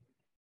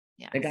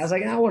 Yes. The guy's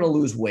like, I want to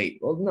lose weight.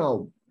 Well,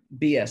 no,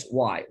 BS.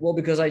 Why? Well,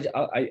 because I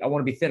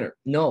want to be thinner.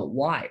 No,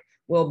 why?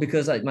 Well,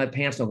 because my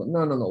pants don't go.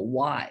 No.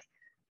 Why?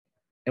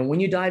 And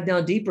when you dive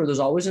down deeper, there's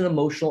always an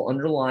emotional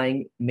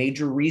underlying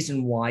major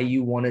reason why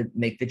you want to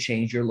make the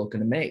change you're looking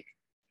to make.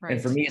 Right.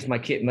 And for me, it's my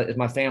kid, it's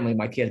my family,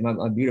 my kids,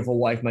 my beautiful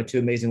wife, my two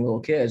amazing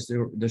little kids.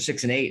 They're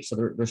 6 and 8, so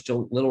they're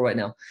still little right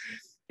now.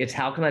 It's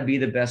how can I be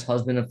the best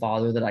husband and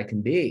father that I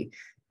can be?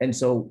 And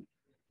so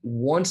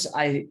once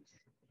I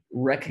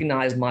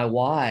recognize my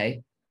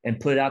why and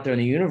put it out there in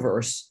the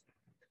universe,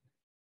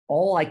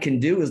 all I can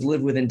do is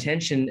live with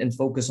intention and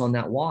focus on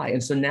that why.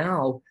 And so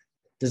now,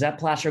 does that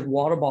plastic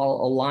water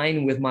bottle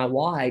align with my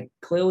why?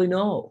 Clearly,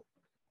 no.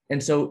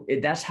 And so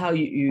that's how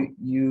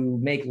you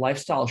make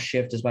lifestyle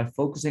shift, is by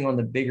focusing on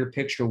the bigger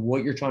picture,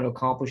 what you're trying to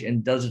accomplish,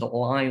 and does it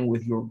align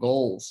with your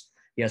goals?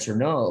 Yes or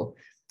no?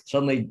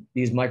 Suddenly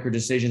these micro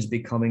decisions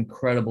become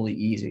incredibly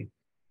easy.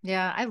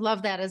 Yeah, I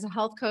love that. As a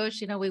health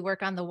coach, we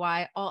work on the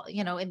why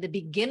in the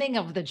beginning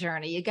of the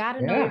journey. You got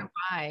to know your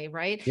why,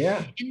 right?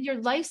 Yeah. And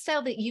your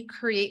lifestyle that you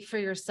create for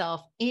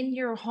yourself in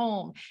your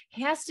home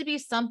has to be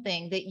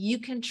something that you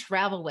can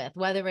travel with,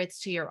 whether it's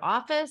to your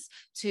office,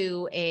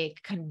 to a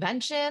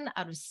convention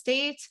out of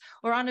state,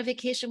 or on a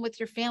vacation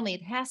with your family.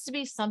 It has to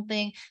be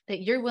something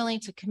that you're willing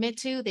to commit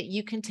to, that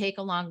you can take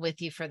along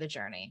with you for the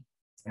journey.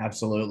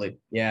 Absolutely.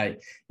 Yeah.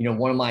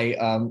 One of my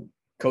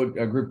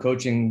group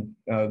coaching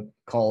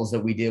calls that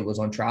we did was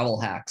on travel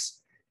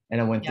hacks.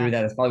 And I went through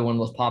that. It's probably one of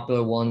the most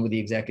popular one with the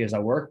executives I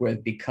work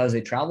with, because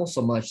they travel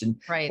so much.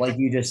 And like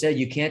you just said,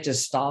 you can't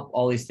just stop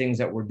all these things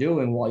that we're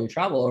doing while you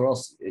travel, or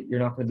else you're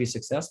not going to be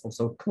successful.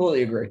 So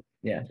completely agree.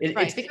 Yeah.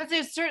 Right. Because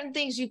there's certain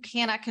things you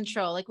cannot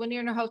control. Like when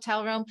you're in a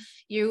hotel room,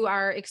 you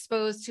are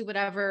exposed to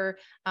whatever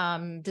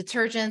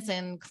detergents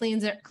and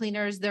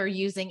cleaners they're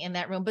using in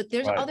that room, but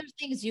there's other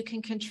things you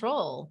can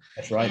control.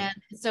 That's right.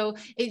 And so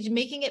it's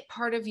making it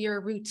part of your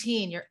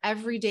routine, your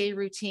everyday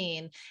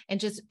routine, and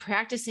just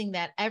practicing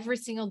that every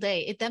single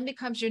day. It then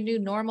becomes your new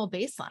normal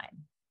baseline.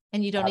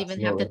 And you don't even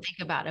have to think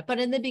about it. But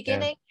in the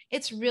beginning,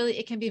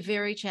 it can be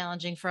very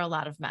challenging for a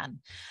lot of men.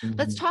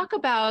 Let's talk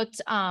about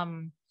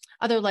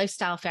other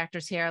lifestyle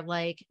factors here,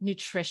 like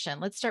nutrition.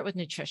 Let's start with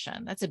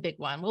nutrition. That's a big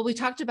one. Well, we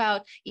talked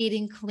about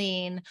eating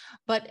clean,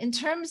 but in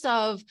terms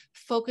of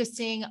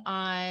focusing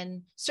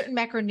on certain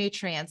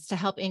macronutrients to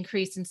help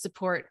increase and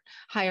support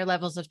higher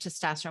levels of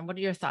testosterone, what are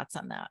your thoughts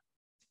on that?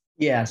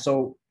 Yeah.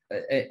 So,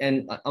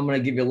 and I'm going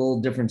to give you a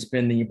little different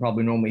spin than you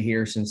probably normally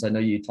hear, since I know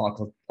you talk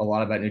a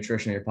lot about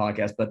nutrition in your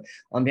podcast. But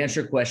to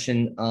answer your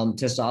question,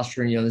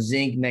 testosterone,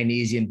 zinc,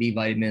 magnesium, B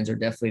vitamins are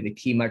definitely the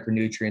key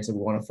micronutrients that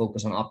we want to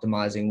focus on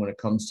optimizing when it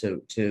comes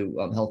to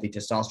healthy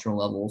testosterone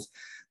levels,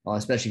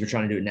 especially if you're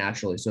trying to do it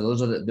naturally. So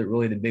those are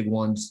really the big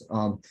ones.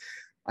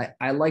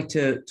 I like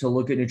to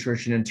look at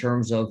nutrition in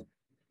terms of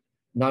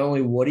not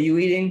only what are you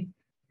eating,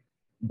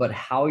 but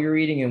how you're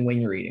eating and when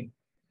you're eating.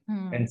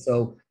 And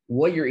so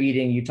what you're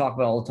eating, you talk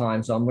about all the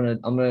time. So I'm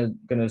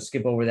gonna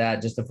skip over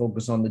that just to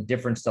focus on the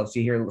different stuff.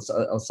 So you hear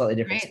a slightly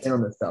different spin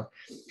on this stuff.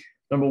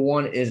 Number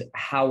one is,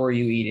 how are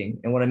you eating?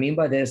 And what I mean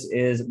by this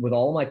is, with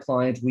all of my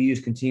clients, we use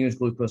continuous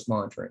glucose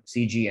monitoring,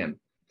 CGM.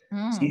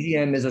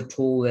 CGM is a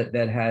tool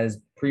that has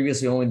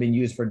previously only been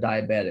used for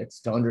diabetics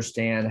to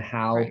understand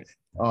how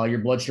your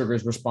blood sugar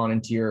is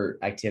responding to your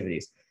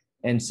activities.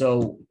 And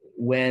so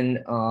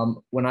when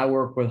I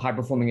work with high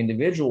performing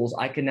individuals,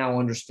 I can now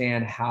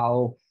understand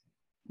how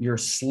your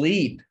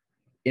sleep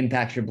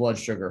impacts your blood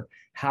sugar,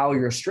 how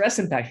your stress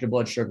impacts your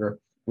blood sugar,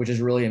 which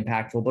is really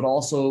impactful, but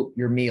also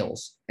your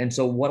meals. And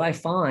so what I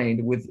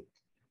find with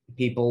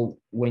people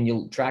when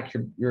you track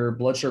your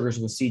blood sugars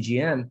with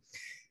CGM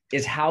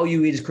is how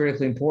you eat is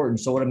critically important.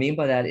 So what I mean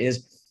by that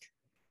is,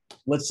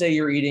 let's say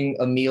you're eating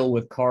a meal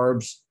with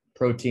carbs,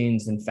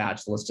 proteins, and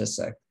fats.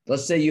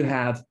 Let's say you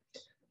have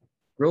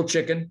grilled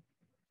chicken,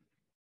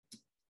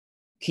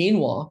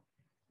 quinoa,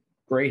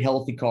 great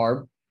healthy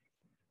carb,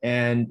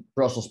 and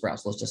Brussels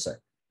sprouts, let's just say.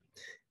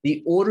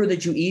 The order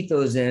that you eat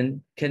those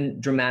in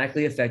can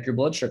dramatically affect your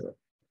blood sugar.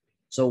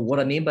 So what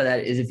I mean by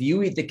that is, if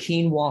you eat the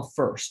quinoa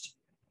first,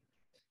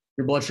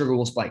 your blood sugar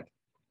will spike.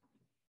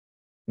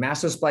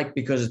 Massive spike,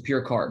 because it's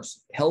pure carbs.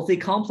 Healthy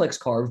complex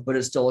carbs, but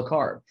it's still a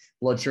carb.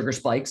 Blood sugar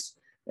spikes,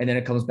 and then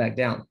it comes back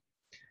down.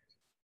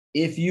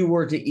 If you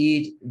were to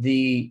eat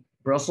the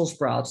Brussels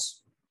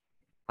sprouts,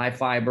 high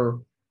fiber,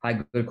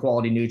 high good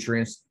quality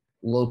nutrients,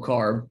 low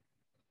carb,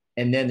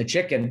 and then the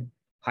chicken,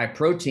 high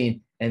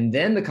protein, and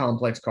then the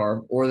complex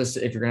carb, or this,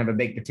 if you're gonna have a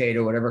baked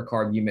potato, whatever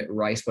carb you make,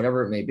 rice,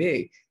 whatever it may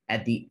be,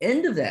 at the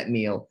end of that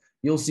meal,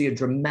 you'll see a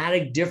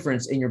dramatic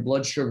difference in your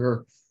blood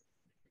sugar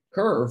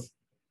curve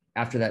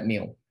after that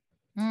meal.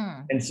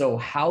 And so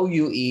how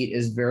you eat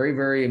is very,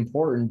 very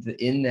important,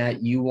 in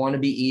that you want to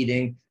be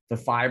eating the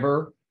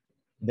fiber,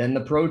 then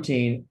the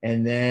protein,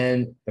 and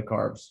then the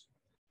carbs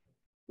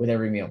with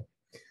every meal.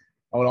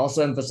 I would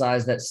also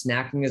emphasize that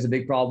snacking is a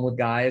big problem with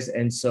guys.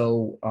 And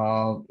so,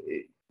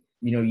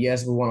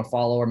 yes, we want to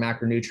follow our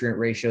macronutrient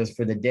ratios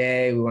for the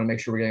day. We want to make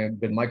sure we're getting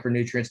good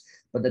micronutrients,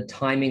 but the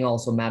timing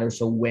also matters.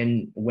 So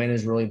when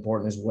is really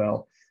important as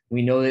well.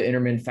 We know that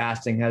intermittent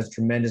fasting has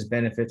tremendous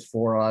benefits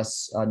for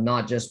us,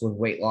 not just with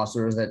weight loss.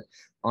 There was that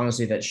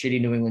shitty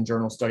New England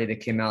Journal study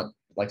that came out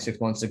like 6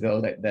 months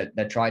ago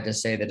that tried to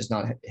say that it's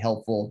not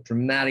helpful.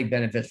 Dramatic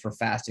benefits for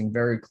fasting,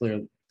 very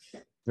clearly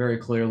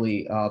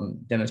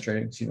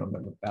demonstrating. My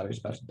battery's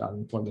about to die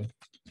and plug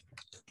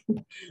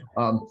in.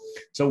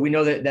 So we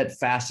know that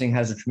fasting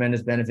has a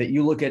tremendous benefit.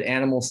 You look at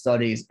animal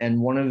studies,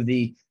 and one of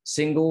the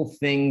single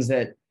things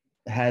that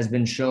has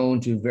been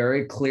shown to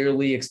very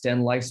clearly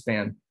extend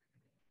lifespan,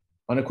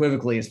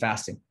 unequivocally, is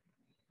fasting.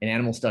 In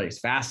animal studies,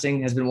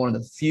 fasting has been one of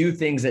the few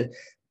things that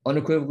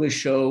unequivocally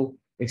show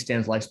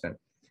extends lifespan.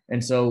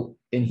 And so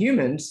in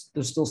humans,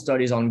 there's still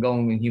studies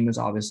ongoing in humans,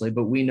 obviously,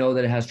 but we know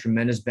that it has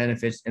tremendous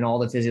benefits in all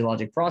the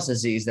physiologic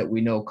processes that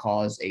we know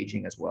cause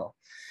aging as well.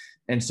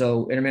 And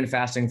so intermittent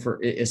fasting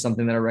is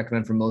something that I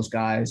recommend for most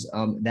guys.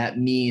 That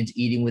means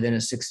eating within a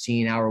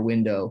 16-hour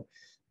window,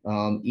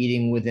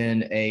 eating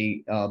within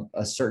a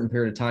certain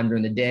period of time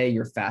during the day.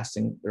 You're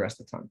fasting the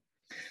rest of the time.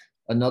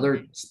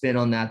 Another spin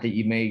on that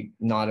you may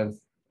not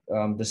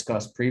have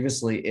discussed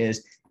previously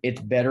is, it's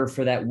better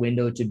for that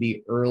window to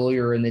be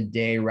earlier in the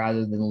day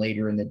rather than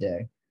later in the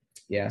day.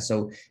 Yeah.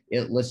 So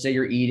let's say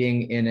you're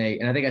eating and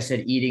I think I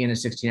said eating in a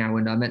 16-hour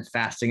window. I meant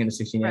fasting in a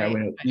 16-hour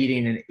window,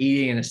 eating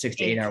in a 6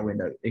 to 8 hour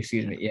window.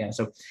 Excuse me. Yeah.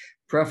 So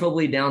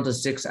preferably down to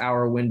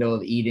 6-hour window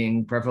of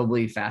eating,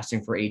 preferably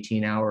fasting for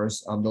 18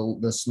 hours.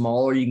 The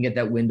smaller you can get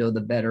that window, the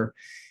better.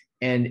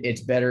 And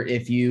it's better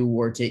if you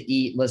were to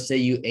eat, let's say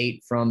you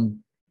ate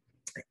from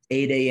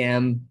 8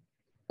 a.m.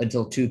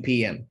 until 2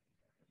 p.m.,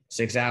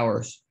 6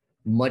 hours.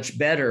 Much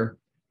better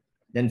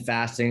then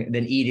fasting,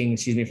 then eating,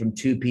 from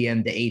 2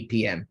 p.m. to 8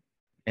 p.m.,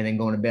 and then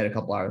going to bed a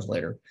couple hours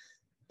later.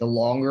 The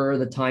longer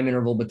the time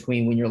interval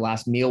between when your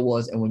last meal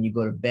was and when you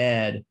go to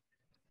bed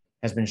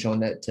has been shown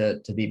that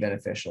to be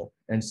beneficial.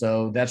 And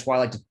so that's why I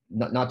like to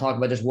not talk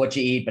about just what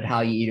you eat, but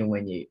how you eat and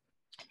when you eat.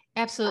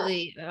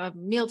 Absolutely.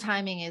 Meal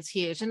timing is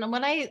huge. And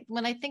when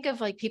I think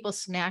of like people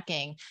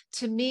snacking,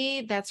 to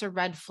me, that's a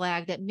red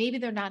flag that maybe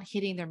they're not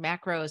hitting their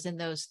macros in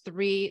those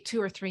 2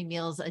 or 3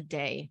 meals a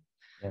day.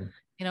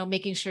 Yeah.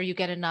 Making sure you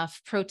get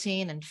enough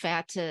protein and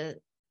fat to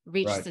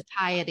reach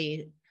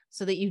satiety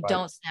so that you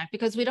don't snack,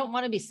 because we don't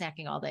want to be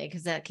snacking all day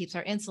because that keeps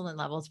our insulin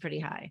levels pretty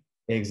high.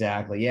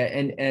 Exactly. Yeah.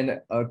 And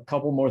a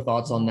couple more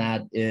thoughts on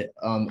that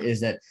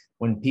is that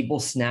when people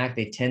snack,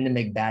 they tend to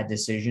make bad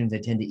decisions. They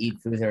tend to eat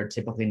foods that are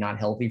typically not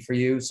healthy for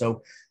you.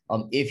 So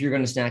if you're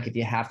going to snack, if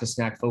you have to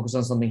snack, focus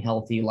on something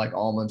healthy like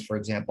almonds, for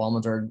example.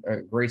 Almonds are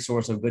a great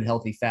source of good,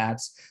 healthy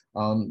fats,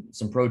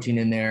 some protein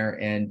in there,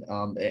 and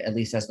at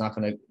least that's not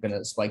going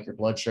to spike your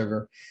blood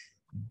sugar.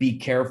 Be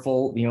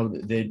careful.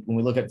 When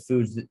we look at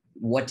foods,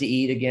 what to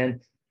eat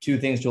again, 2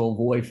 things to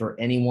avoid for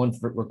anyone,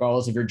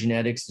 regardless of your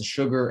genetics: the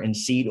sugar and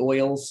seed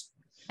oils.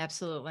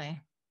 Absolutely.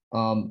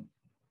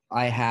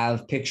 I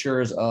have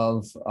pictures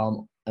of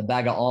a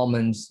bag of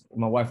almonds.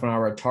 My wife and I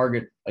were at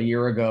Target a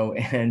year ago,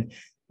 and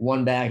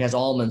one bag has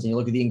almonds, and you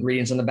look at the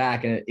ingredients on the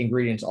back, and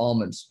ingredients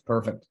almonds,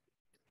 perfect.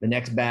 The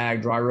next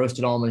bag, dry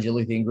roasted almonds, you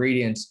look at the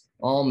ingredients,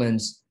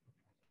 almonds,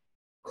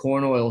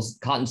 corn oils,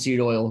 cottonseed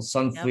oil,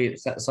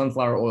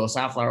 sunflower oil,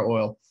 safflower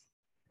oil.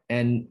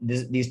 And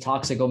these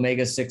toxic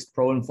omega-6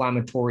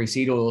 pro-inflammatory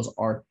seed oils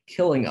are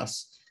killing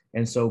us.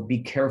 And so be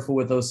careful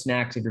with those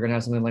snacks. If you're going to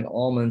have something like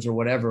almonds or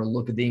whatever,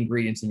 look at the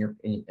ingredients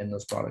in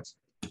those products.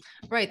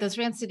 Right. Those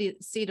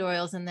rancid seed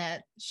oils and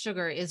that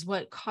sugar is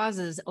what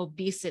causes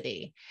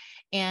obesity.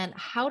 And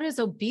how does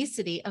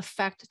obesity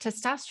affect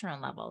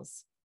testosterone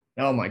levels?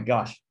 Oh my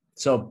gosh.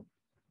 So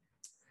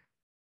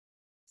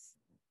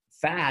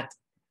fat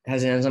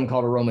has an enzyme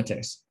called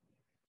aromatase.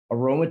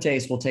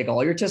 Aromatase will take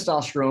all your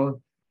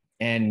testosterone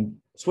and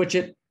switch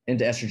it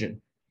into estrogen.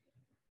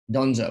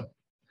 Dunzo.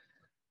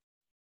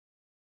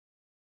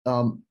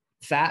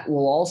 Fat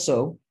will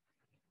also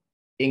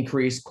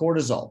increase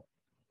cortisol.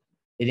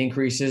 It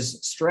increases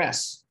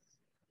stress.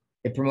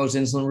 It promotes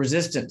insulin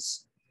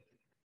resistance,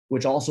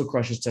 which also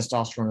crushes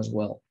testosterone as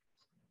well.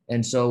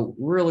 And so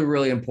really,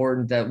 really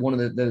important that one of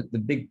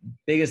the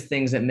biggest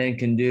things that men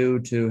can do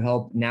to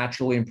help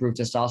naturally improve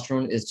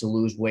testosterone is to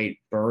lose weight,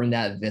 burn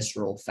that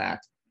visceral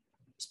fat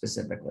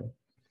specifically.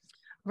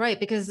 Right.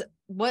 Because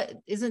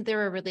isn't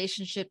there a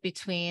relationship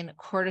between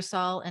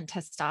cortisol and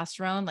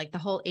testosterone, like the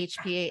whole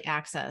HPA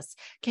axis?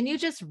 Can you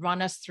just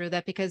run us through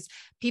that? Because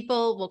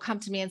people will come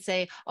to me and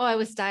say, oh, I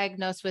was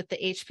diagnosed with the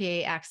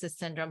HPA axis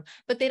syndrome,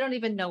 but they don't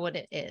even know what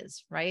it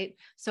is. Right.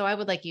 So I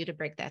would like you to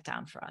break that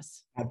down for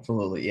us.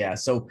 Absolutely. Yeah.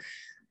 So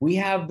we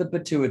have the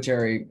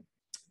pituitary,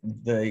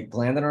 the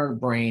gland in our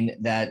brain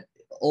that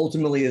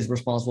ultimately is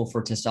responsible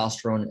for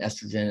testosterone,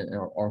 estrogen,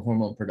 or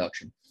hormone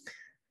production.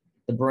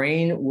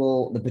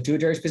 The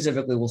pituitary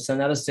specifically will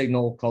send out a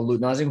signal called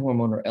luteinizing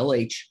hormone, or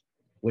LH,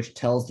 which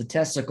tells the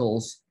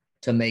testicles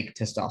to make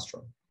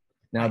testosterone.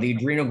 Now, the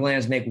adrenal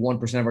glands make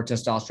 1% of our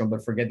testosterone,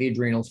 but forget the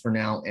adrenals for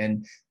now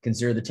and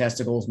consider the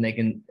testicles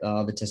making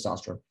the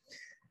testosterone.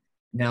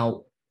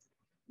 Now,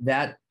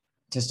 that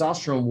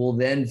testosterone will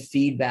then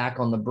feed back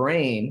on the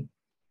brain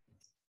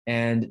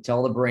and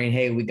tell the brain,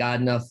 hey, we got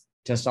enough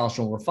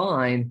testosterone, we're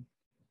fine,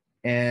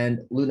 and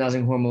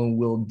luteinizing hormone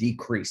will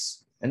decrease.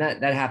 And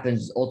that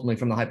happens ultimately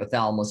from the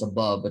hypothalamus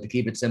above. But to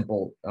keep it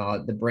simple,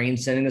 the brain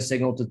sending the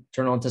signal to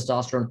turn on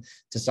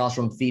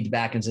testosterone feeds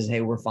back and says,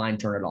 hey, we're fine,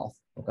 turn it off.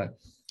 Okay.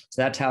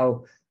 So that's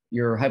how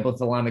your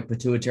hypothalamic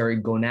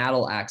pituitary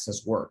gonadal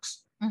axis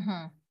works.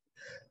 Mm-hmm.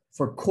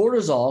 For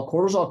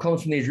cortisol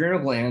comes from the adrenal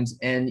glands,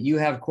 and you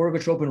have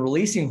corticotropin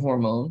releasing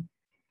hormone,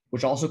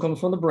 which also comes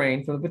from the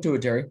brain, from the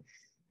pituitary,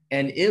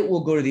 and it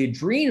will go to the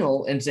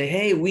adrenal and say,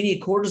 hey, we need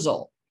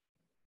cortisol.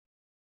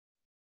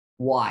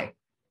 Why?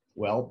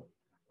 Well,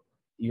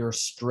 you're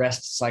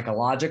stressed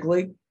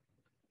psychologically.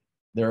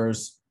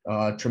 There's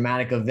a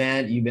traumatic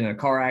event. You've been in a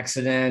car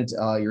accident.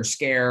 You're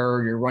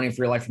scared. You're running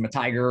for your life from a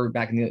tiger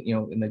back in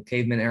the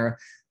caveman era.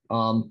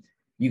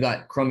 You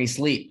got crummy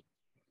sleep.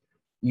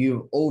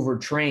 You've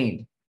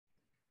overtrained.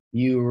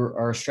 You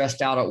are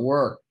stressed out at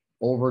work,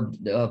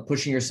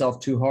 pushing yourself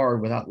too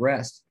hard without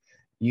rest.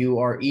 You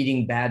are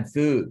eating bad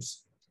foods.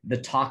 The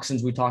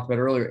toxins we talked about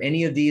earlier,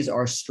 any of these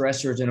are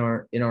stressors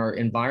in our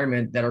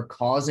environment that are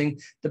causing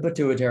the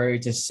pituitary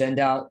to send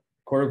out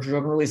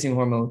corticotropin releasing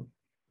hormone,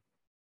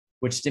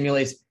 which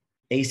stimulates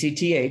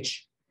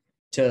ACTH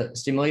to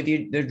stimulate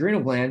the adrenal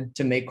gland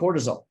to make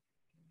cortisol.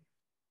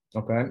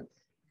 Okay.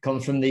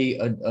 Comes from the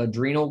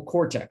adrenal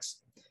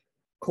cortex.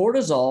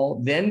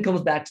 Cortisol then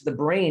comes back to the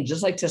brain,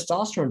 just like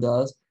testosterone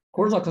does.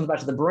 Cortisol comes back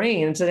to the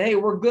brain and says, hey,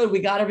 we're good. We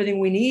got everything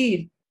we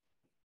need,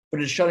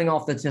 but it's shutting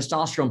off the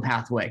testosterone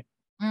pathway.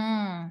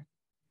 Mm.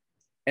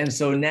 And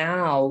so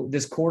now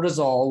this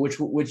cortisol,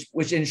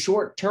 which in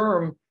short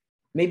term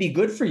may be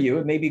good for you.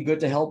 It may be good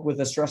to help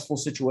with a stressful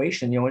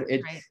situation. You know,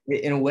 Right.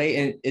 in a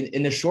way,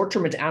 in the short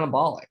term, it's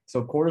anabolic.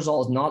 So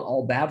cortisol is not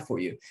all bad for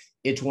you.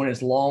 It's when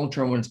it's long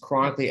term, when it's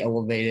chronically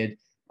elevated,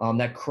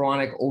 that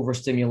chronic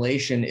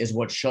overstimulation is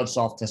what shuts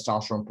off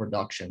testosterone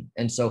production.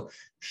 And so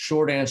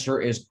short answer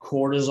is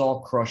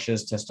cortisol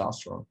crushes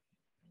testosterone.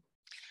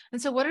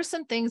 And so what are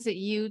some things that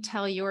you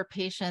tell your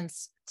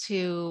patients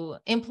to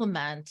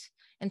implement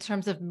in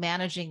terms of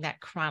managing that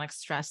chronic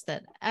stress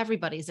that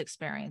everybody's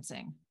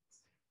experiencing?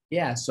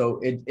 Yeah, so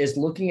it's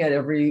looking at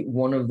every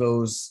one of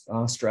those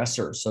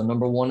stressors. So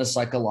number one is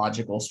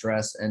psychological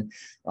stress, and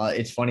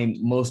it's funny.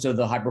 Most of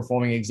the high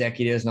performing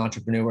executives and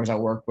entrepreneurs I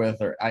work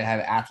with, or I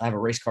have a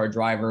race car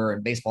driver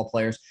and baseball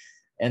players,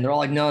 and they're all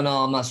like, "No, no,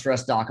 I'm not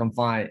stressed, doc. I'm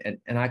fine."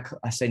 And I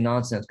say,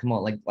 "Nonsense. Come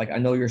on, like I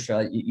know you're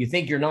stressed. You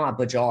think you're not,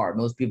 but you are.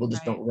 Most people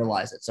just Right. don't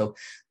realize it." So,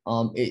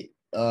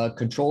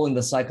 controlling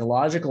the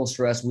psychological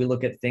stress, we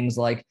look at things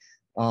like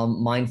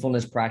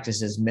mindfulness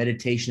practices.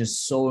 Meditation is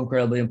so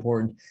incredibly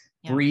important.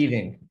 Yeah.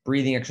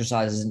 Breathing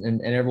exercises,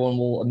 and everyone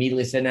will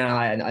immediately say, "Now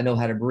I know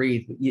how to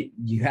breathe."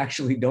 You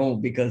actually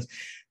don't, because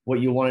what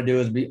you want to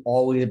do is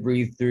always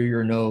breathe through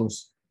your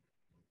nose.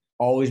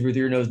 Always breathe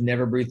through your nose,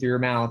 never breathe through your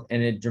mouth,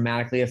 and it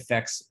dramatically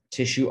affects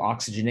tissue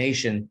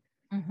oxygenation.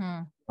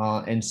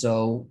 Mm-hmm. And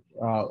so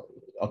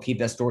I'll keep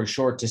that story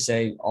short to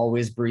say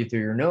always breathe through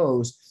your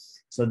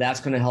nose. So that's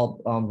going to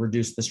help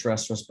reduce the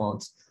stress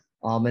response.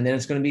 And then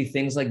it's going to be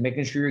things like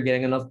making sure you're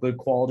getting enough good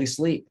quality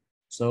sleep.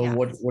 So Yeah.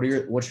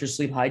 what's your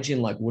sleep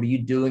hygiene like? What are you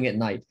doing at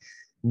night?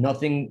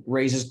 Nothing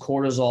raises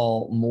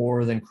cortisol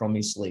more than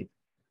crummy sleep.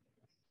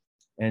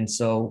 And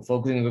so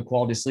focusing on good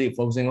quality sleep,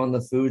 focusing on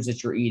the foods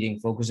that you're eating,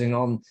 focusing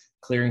on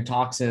clearing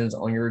toxins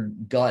on your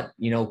gut.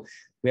 You know,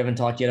 we haven't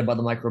talked yet about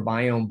the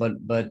microbiome,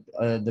 but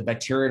the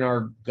bacteria in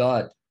our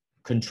gut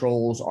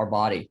controls our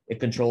body. It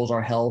controls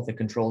our health. It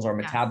controls our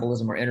Yes.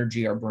 metabolism, our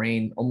energy, our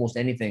brain. Almost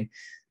anything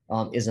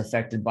is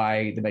affected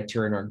by the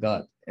bacteria in our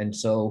gut. And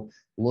so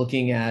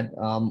looking at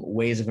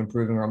ways of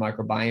improving our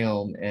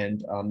microbiome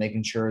and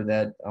making sure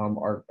that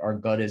our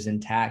gut is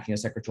intact, you know,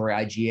 secretory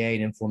IgA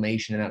and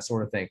inflammation and that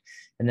sort of thing.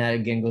 And that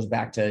again goes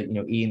back to, you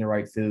know, eating the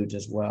right foods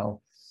as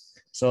well.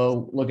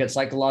 So look at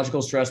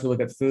psychological stress, we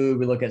look at food,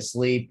 we look at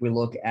sleep, we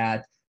look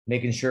at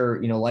making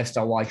sure, you know,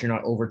 lifestyle wise, you're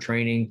not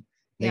overtraining,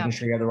 Yeah. making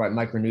sure you have the right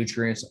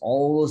micronutrients,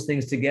 all those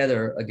things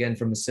together, again,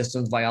 from a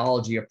systems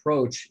biology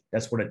approach,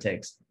 that's what it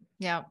takes.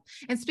 Yeah.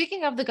 And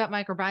speaking of the gut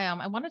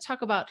microbiome, I want to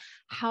talk about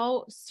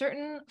how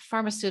certain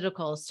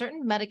pharmaceuticals,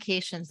 certain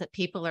medications that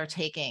people are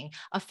taking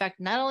affect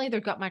not only their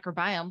gut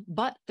microbiome,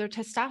 but their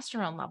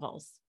testosterone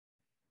levels.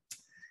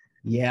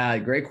 Yeah,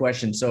 great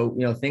question. So,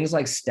 you know, things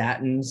like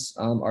statins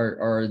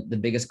are the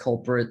biggest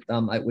culprit.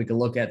 We could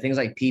look at things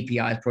like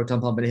PPIs,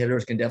 proton pump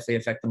inhibitors, can definitely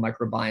affect the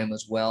microbiome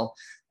as well.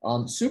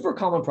 Super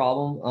common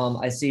problem. Um,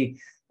 I see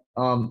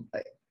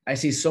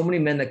so many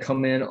men that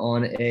come in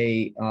on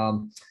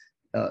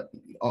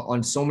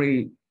so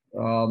many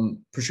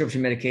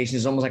prescription medications.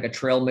 It's almost like a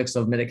trail mix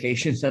of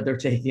medications that they're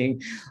taking,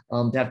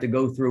 to have to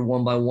go through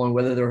one by one,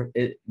 whether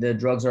the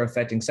drugs are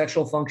affecting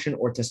sexual function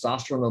or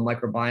testosterone, the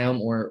microbiome,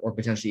 or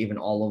potentially even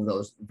all of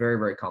those. Very,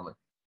 very common.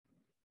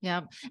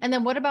 Yeah. And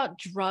then what about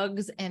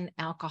drugs and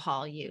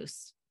alcohol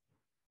use?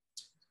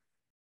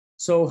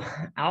 So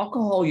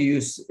alcohol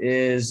use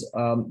is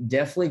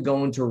definitely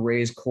going to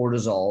raise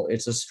cortisol.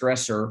 It's a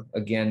stressor,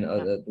 again,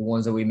 the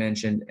ones that we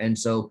mentioned. And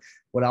so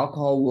what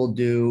alcohol will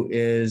do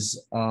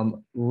is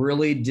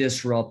really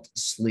disrupt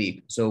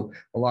sleep. So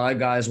a lot of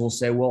guys will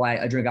say, well,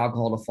 I drink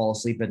alcohol to fall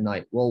asleep at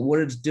night. Well, what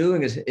it's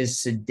doing is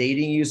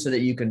sedating you so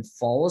that you can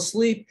fall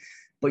asleep,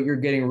 but you're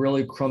getting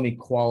really crummy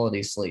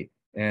quality sleep.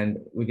 And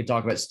we could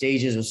talk about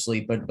stages of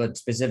sleep, but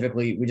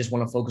specifically, we just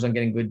want to focus on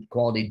getting good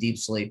quality deep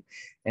sleep.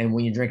 And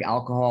when you drink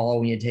alcohol,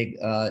 when you take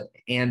Ambien,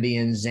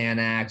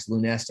 Xanax,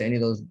 Lunesta, any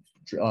of those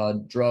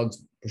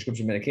drugs,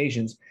 prescription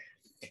medications,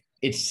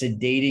 it's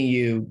sedating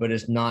you, but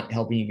it's not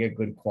helping you get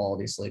good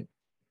quality sleep.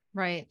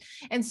 Right.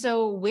 And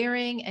so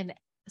wearing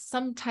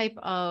some type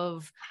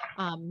of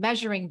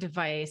measuring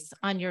device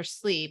on your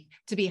sleep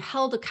to be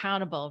held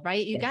accountable,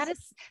 right? You got to,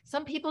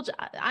 some people,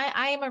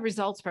 I am a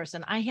results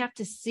person. I have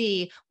to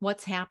see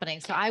what's happening.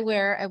 So I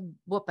wear a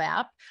Whoop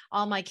app.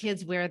 All my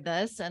kids wear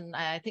this. And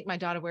I think my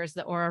daughter wears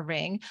the Oura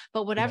Ring,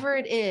 but whatever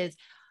it is,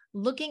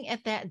 looking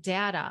at that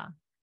data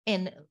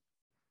and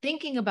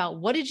thinking about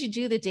what did you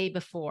do the day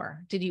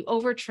before? Did you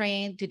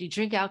overtrain? Did you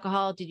drink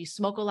alcohol? Did you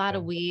smoke a lot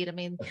of weed? I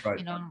mean, That's right.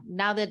 you know,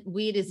 now that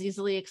weed is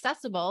easily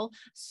accessible,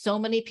 so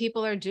many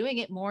people are doing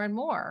it more and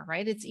more,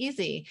 right? It's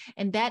easy.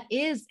 And that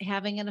is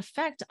having an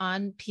effect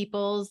on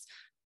people's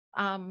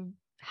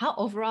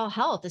overall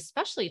health,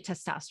 especially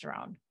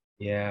testosterone.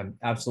 Yeah,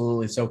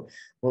 absolutely. So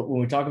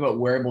when we talk about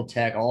wearable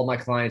tech, all my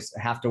clients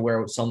have to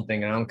wear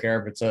something. And I don't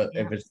care if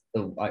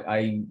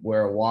I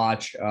wear a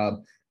watch.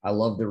 I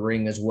love the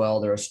Ring as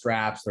well. There are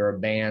straps, there are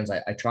bands.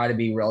 I try to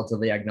be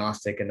relatively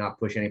agnostic and not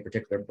push any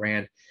particular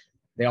brand.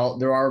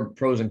 There are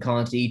pros and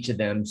cons to each of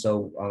them.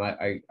 So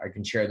I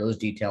can share those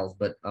details,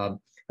 but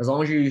as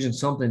long as you're using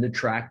something to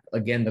track,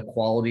 again, the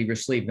quality of your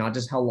sleep, not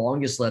just how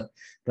long you slept,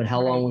 but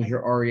how long was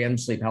your REM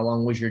sleep, how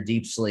long was your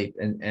deep sleep,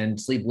 and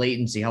sleep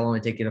latency, how long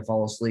it take you to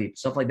fall asleep.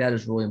 Stuff like that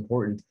is really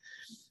important.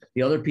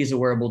 The other piece of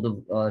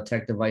wearable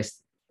tech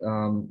device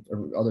or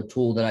other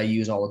tool that I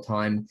use all the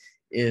time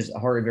is a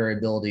heart rate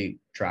variability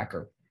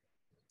tracker.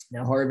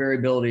 Now, heart rate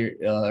variability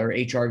or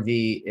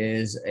HRV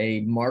is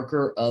a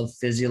marker of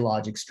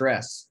physiologic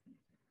stress.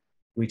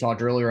 We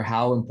talked earlier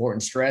how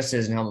important stress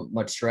is and how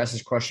much stress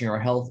is crushing our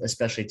health,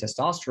 especially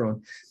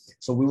testosterone.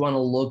 So we want to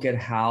look at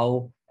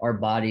how our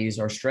bodies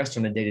are stressed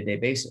on a day-to-day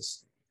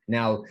basis.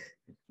 Now,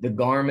 the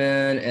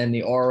Garmin and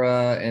the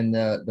Aura and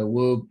the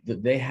Whoop,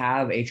 they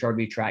have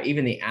HRV track,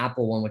 even the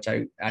Apple one, which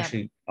I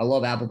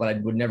love Apple, but I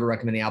would never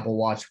recommend the Apple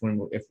Watch if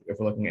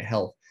we're looking at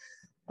health.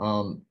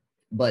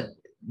 But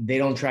they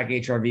don't track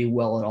HRV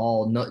well at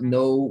all.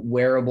 No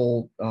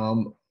wearable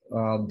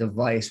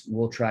device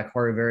will track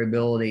heart rate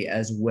variability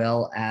as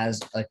well as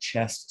a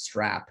chest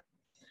strap.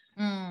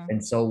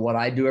 And so what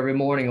I do every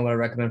morning and what I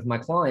recommend for my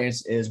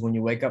clients is when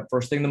you wake up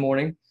first thing in the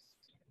morning,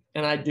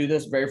 and I do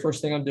this very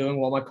first thing I'm doing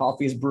while my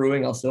coffee is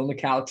brewing, I'll sit on the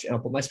couch and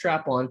I'll put my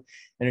strap on,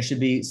 and it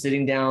should be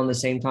sitting down the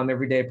same time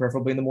every day,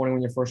 preferably in the morning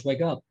when you first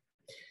wake up.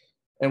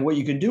 And what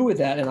you can do with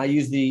that, and I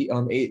use the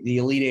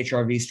Elite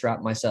HRV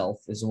strap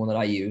myself, is the one that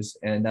I use,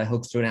 and that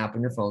hooks to an app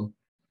on your phone.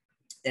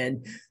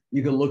 And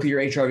you can look at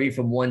your HRV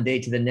from one day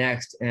to the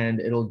next, and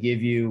it'll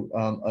give you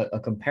a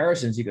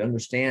comparison so you can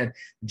understand,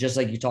 just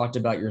like you talked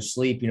about your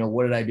sleep,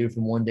 what did I do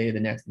from one day to the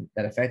next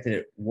that affected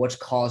it? What's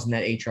causing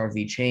that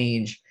HRV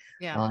change?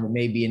 Yeah. It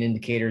may be an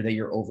indicator that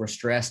you're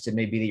overstressed. It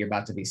may be that you're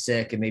about to be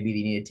sick. It may be that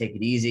you need to take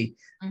it easy.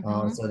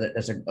 So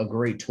that's a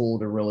great tool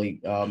to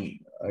really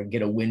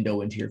get a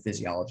window into your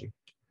physiology.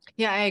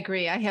 Yeah, I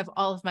agree. I have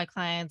all of my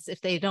clients, if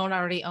they don't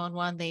already own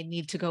one, they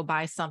need to go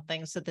buy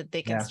something so that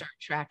they can start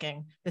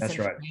tracking this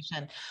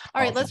information. Right.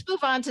 All right, let's move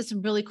on to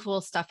some really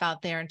cool stuff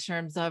out there in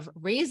terms of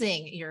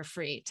raising your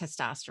free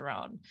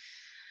testosterone,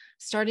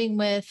 starting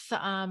with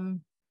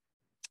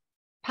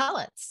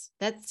pellets.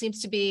 That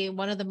seems to be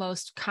one of the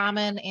most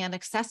common and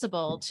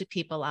accessible to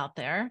people out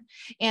there.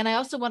 And I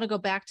also want to go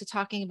back to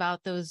talking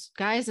about those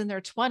guys in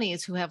their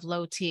 20s who have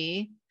low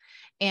T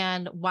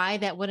and why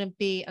that wouldn't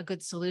be a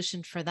good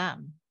solution for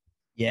them.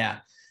 Yeah.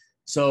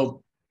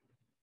 So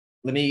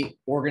let me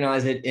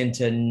organize it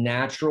into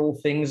natural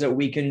things that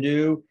we can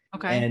do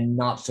and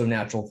not so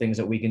natural things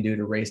that we can do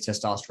to raise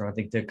testosterone. I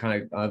think to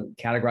kind of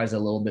categorize it a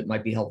little bit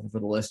might be helpful for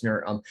the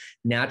listener.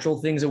 Natural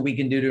things that we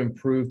can do to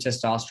improve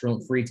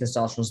testosterone, free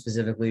testosterone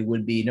specifically,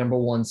 would be number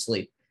one,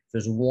 sleep. If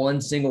there's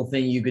one single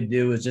thing you could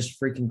do is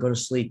just freaking go to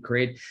sleep,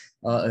 create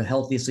a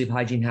healthy sleep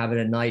hygiene habit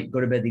at night,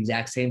 go to bed the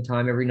exact same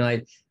time every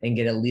night and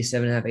get at least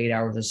 7.5, 8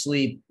 hours of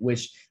sleep,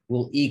 which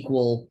will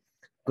equal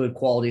good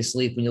quality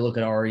sleep when you look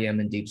at REM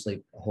and deep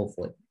sleep,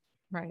 hopefully.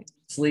 Right.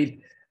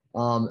 Sleep,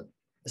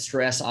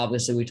 stress,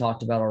 obviously we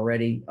talked about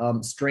already.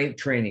 Strength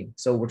training.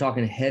 So we're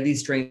talking heavy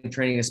strength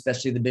training,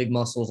 especially the big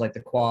muscles like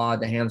the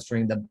quad, the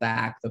hamstring, the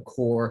back, the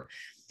core.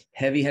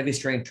 Heavy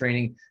strength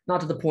training,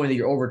 not to the point that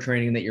you're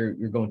overtraining, that you're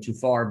going too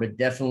far, but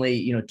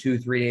definitely,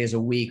 2-3 days a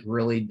week,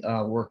 really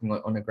working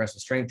on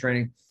aggressive strength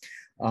training.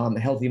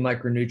 Healthy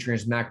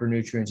micronutrients,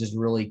 macronutrients is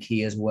really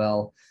key as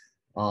well.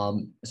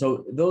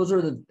 So those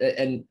are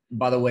and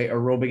by the way,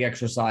 aerobic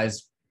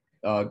exercise,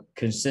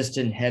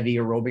 consistent, heavy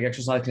aerobic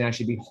exercise can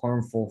actually be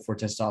harmful for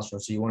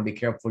testosterone. So you want to be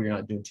careful you're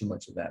not doing too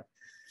much of that.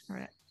 All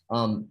right.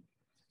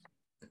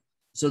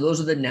 So those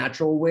are the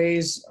natural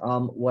ways.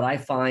 What I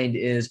find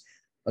is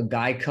a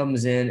guy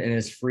comes in and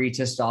his free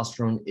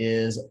testosterone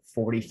is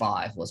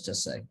 45, let's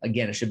just say.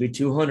 Again, it should be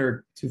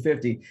 200,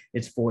 250.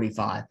 It's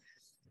 45.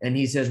 And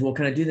he says, well,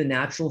 can I do the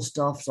natural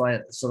stuff so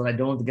that I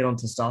don't have to get on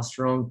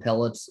testosterone,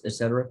 pellets, et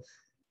cetera?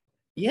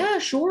 Yeah,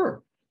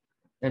 sure.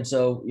 And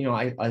so,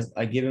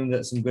 I give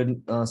him some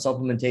good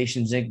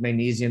supplementation, zinc,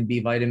 magnesium,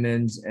 B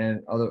vitamins,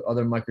 and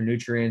other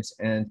micronutrients,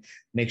 and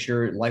make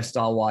sure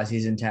lifestyle wise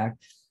he's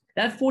intact.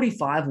 That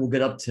 45 will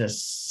get up to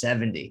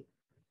 70,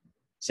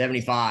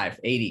 75,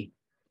 80.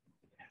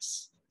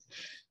 Yes.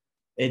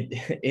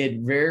 It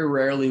very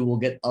rarely will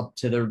get up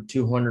to the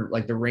 200,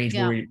 like the range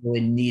where we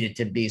really need it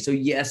to be. So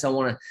yes,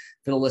 for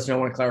the listener, I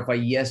want to clarify,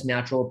 yes,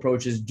 natural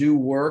approaches do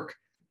work,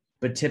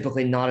 but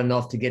typically not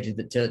enough to get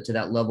to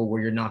that level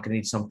where you're not going to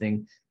need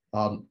something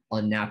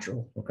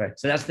unnatural. Okay.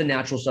 So that's the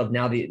natural stuff.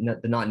 Now the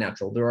not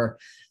natural. There are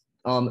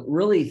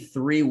really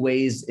three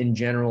ways in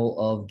general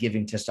of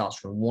giving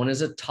testosterone. One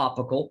is a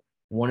topical,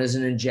 one is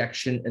an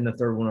injection, and the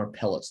third one are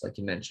pellets, like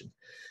you mentioned.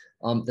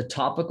 The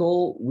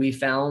topical, we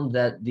found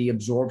that the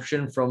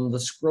absorption from the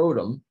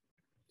scrotum,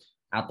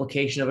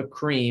 application of a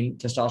cream,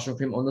 testosterone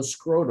cream on the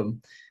scrotum,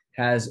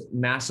 has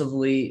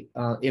massively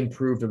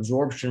improved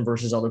absorption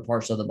versus other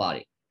parts of the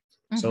body.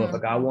 So if a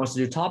guy wants to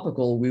do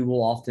topical, we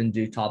will often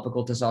do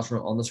topical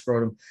testosterone on the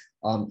scrotum.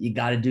 You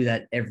got to do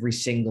that every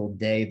single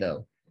day,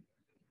 though,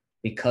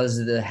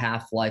 because the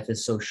half-life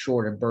is so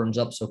short. It burns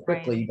up so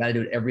quickly. Right. You got to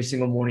do it every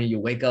single morning. You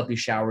wake up, you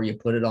shower, you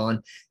put it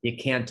on. You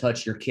can't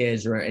touch your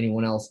kids or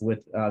anyone else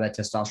with that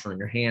testosterone in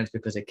your hands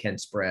because it can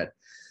spread.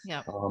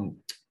 Yeah.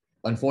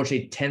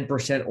 unfortunately,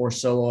 10% or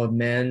so of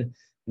men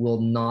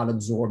will not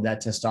absorb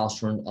that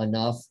testosterone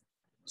enough,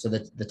 so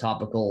that the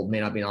topical may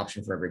not be an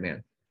option for every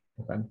man.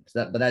 Okay,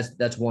 so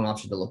that's one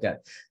option to look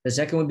at. The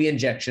second would be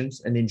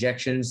injections, and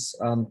injections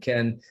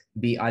can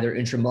be either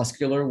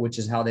intramuscular, which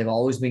is how they've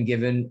always been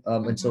given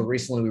until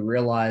recently. We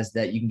realized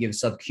that you can give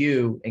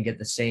sub-Q and get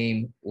the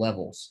same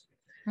levels.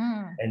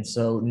 And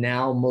so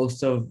now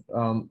most of,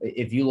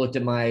 if you looked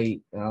at my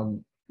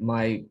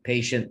my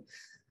patient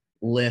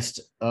list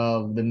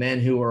of the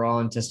men who are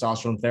on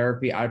testosterone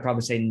therapy, I'd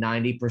probably say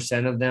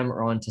 90% of them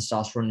are on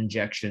testosterone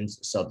injections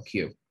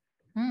sub-Q.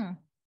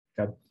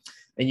 Okay.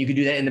 And you can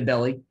do that in the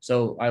belly.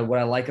 So what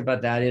I like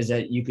about that is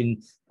that you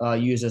can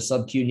use a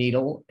sub-Q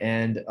needle,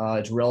 and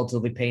it's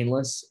relatively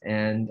painless.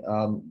 And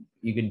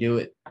you can do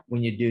it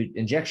when you do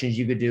injections.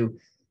 You could do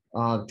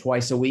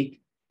twice a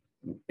week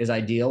is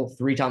ideal.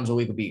 3 times a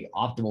week would be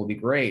optimal, would be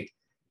great.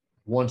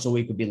 Once a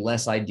week would be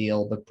less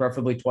ideal, but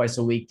preferably twice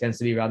a week tends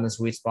to be around the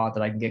sweet spot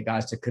that I can get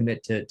guys to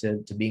commit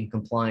to being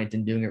compliant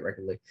and doing it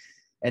regularly.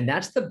 And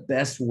that's the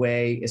best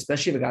way,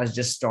 especially if a guy's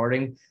just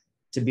starting,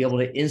 to be able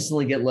to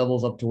instantly get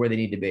levels up to where they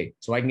need to be.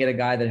 So I can get a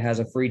guy that has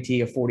a free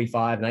T of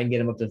 45 and I can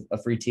get him up to a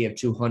free T of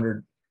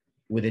 200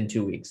 within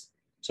 2 weeks.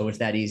 So it's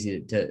that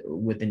easy to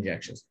with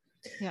injections.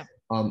 Yeah.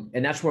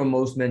 And that's where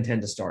most men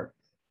tend to start.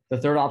 The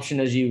third option,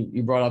 as you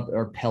brought up,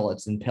 are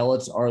pellets. And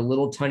pellets are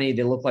little tiny,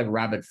 they look like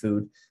rabbit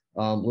food,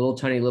 little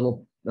tiny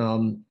little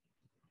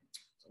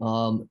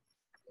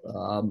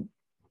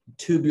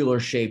tubular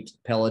shaped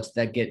pellets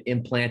that get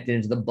implanted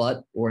into the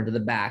butt or into the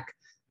back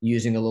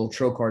using a little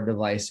trocar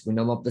device. We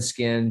numb up the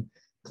skin,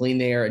 clean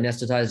the air,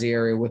 anesthetize the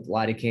area with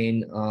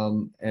lidocaine,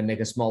 and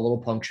make a small little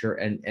puncture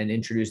and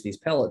introduce these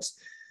pellets.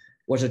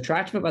 What's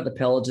attractive about the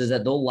pellets is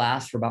that they'll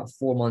last for about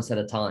 4 months at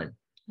a time.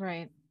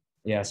 Right.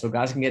 Yeah. So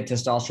guys can get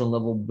testosterone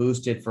level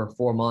boosted for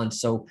 4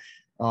 months. So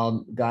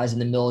guys in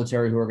the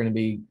military who are going to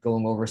be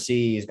going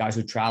overseas, guys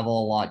who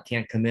travel a lot,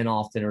 can't come in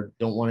often, or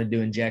don't want to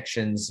do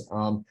injections,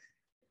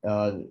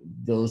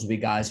 those will be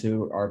guys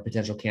who are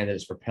potential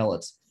candidates for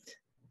pellets.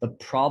 The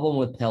problem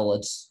with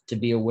pellets to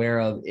be aware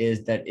of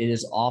is that it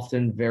is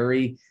often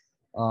very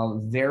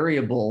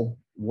variable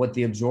what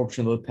the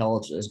absorption of those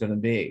pellets is going to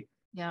be.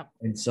 Yeah.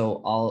 And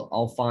so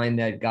I'll find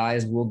that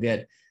guys will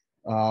get,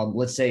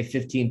 let's say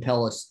 15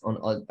 pellets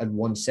at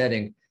one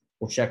setting.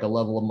 We'll check a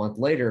level a month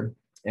later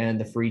and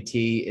the free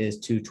T is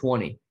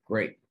 220.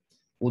 Great.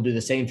 We'll do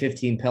the same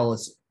 15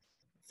 pellets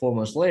 4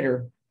 months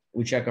later.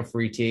 We check a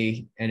free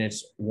T and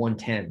it's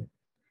 110.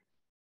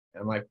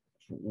 I'm like,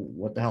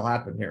 what the hell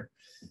happened here?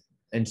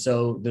 And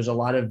so there's a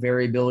lot of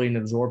variability in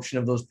absorption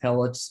of those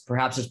pellets.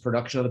 Perhaps it's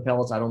production of the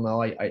pellets. I don't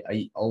know.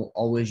 I'll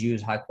always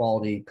use high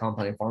quality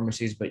compounding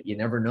pharmacies, but you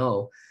never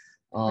know.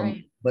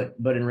 Right. But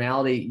in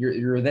reality,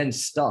 you're then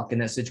stuck in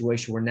that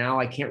situation where now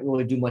I can't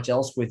really do much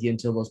else with you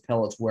until those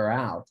pellets wear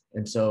out.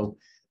 And so,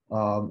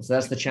 so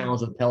that's the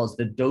challenge with pellets.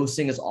 The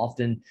dosing is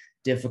often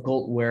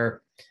difficult,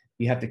 where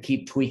you have to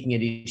keep tweaking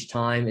it each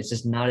time. It's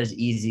just not as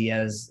easy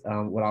as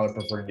what I would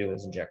prefer to do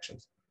as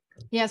injections.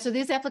 Yeah. So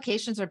these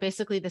applications are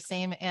basically the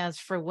same as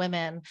for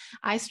women.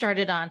 I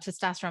started on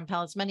testosterone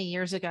pellets many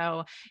years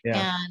ago.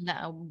 Yeah.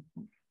 And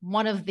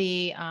one of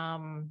the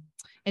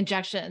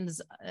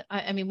injections,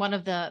 one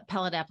of the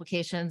pellet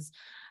applications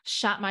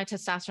shot my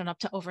testosterone up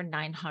to over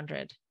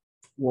 900.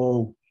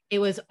 Whoa. It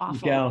was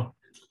awful. Yeah.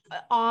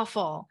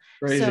 Awful.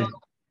 Crazy. So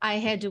I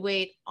had to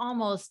wait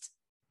almost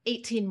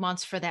 18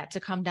 months for that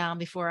to come down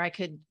before I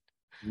could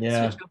switch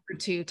over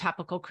to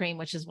topical cream,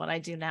 which is what I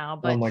do now.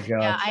 But oh my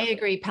God. Yeah, I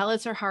agree.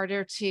 Pellets are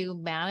harder to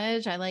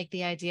manage. I like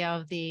the idea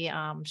of the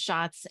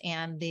shots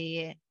and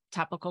the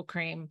topical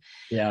cream.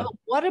 Yeah. But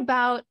what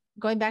about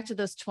going back to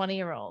those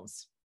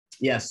 20-year-olds?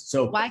 Yes.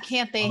 So why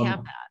can't they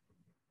have that?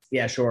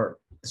 Yeah, sure.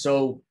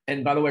 So,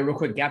 and by the way, real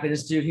quick, Gap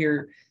Institute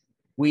here,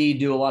 we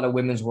do a lot of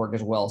women's work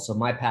as well. So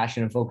my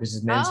passion and focus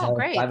is men's health.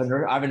 Great. I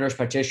have a nurse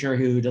practitioner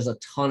who does a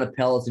ton of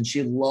pellets, and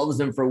she loves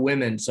them for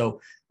women. So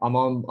I'm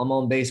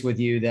on base with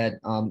you that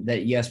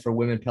that yes, for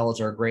women, pellets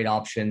are a great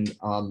option,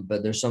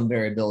 but there's some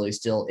variability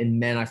still. In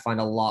men, I find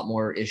a lot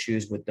more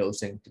issues with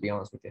dosing, to be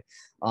honest with you.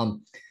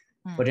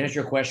 But to answer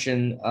your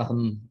question,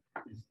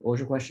 what was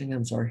your question again?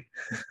 I'm sorry.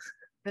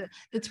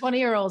 The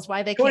 20-year-olds,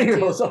 why they can't do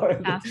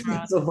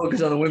testosterone. So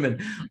focus on the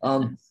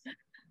women.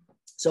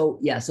 So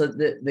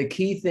the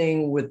key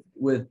thing with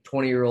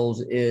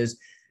 20-year-olds is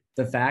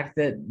the fact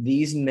that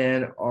these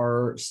men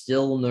are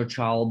still in their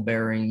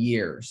childbearing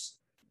years.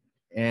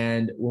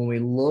 And when we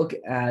look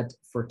at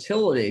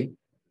fertility,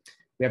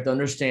 we have to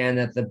understand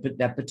that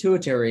that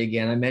pituitary,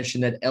 again, I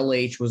mentioned that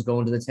LH was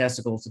going to the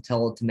testicles to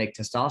tell it to make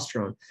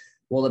testosterone.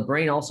 Well, the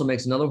brain also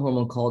makes another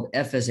hormone called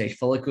FSH,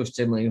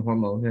 follicle-stimulating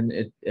hormone, and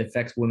it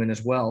affects women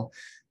as well.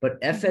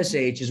 But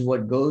FSH is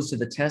what goes to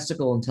the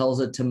testicle and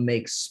tells it to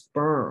make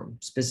sperm,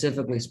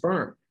 specifically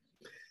sperm.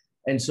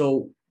 And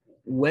so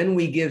when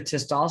we give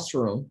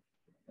testosterone,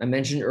 I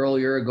mentioned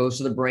earlier, it goes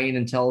to the brain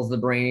and tells the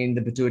brain,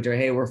 the pituitary,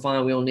 hey, we're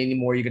fine. We don't need any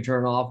more. You can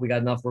turn it off. We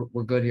got enough.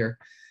 We're good here.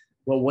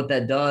 Well, what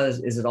that does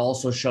is it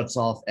also shuts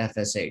off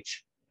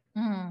FSH.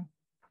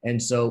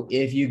 And so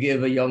if you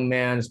give a young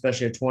man,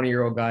 especially a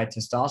 20-year-old guy,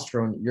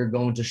 testosterone, you're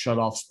going to shut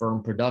off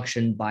sperm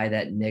production by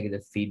that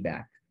negative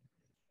feedback.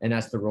 And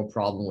that's the real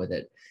problem with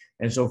it.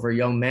 And so for a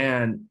young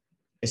man,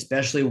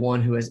 especially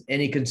one who has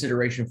any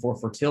consideration for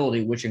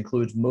fertility, which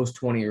includes most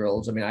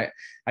 20-year-olds. I mean, I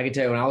can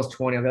tell you when I was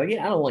 20, I'd be like,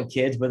 yeah, I don't want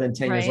kids. But then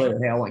 10 years later,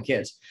 hey, I want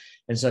kids.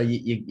 And so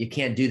you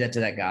can't do that to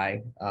that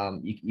guy.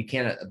 You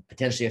can't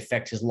potentially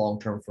affect his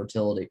long-term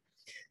fertility.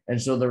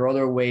 And so there are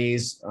other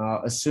ways,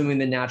 assuming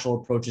the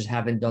natural approaches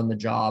haven't done the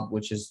job,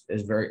 which is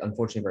very,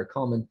 unfortunately, very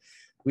common.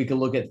 We can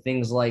look at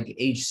things like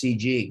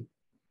HCG.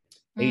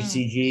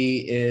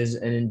 HCG is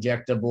an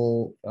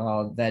injectable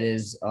that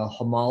is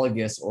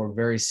homologous or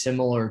very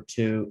similar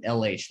to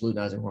LH,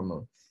 luteinizing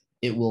hormone.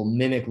 It will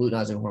mimic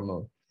luteinizing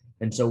hormone.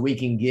 And so we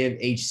can give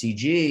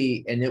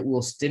HCG and it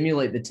will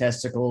stimulate the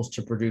testicles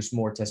to produce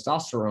more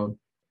testosterone,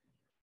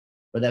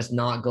 but that's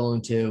not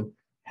going to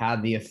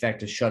have the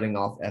effect of shutting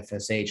off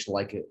FSH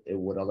like it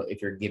would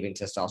if you're giving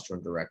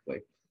testosterone directly.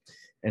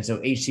 And so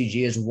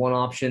HCG is one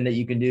option that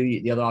you can do.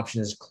 The other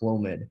option is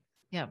Clomid.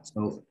 Yeah.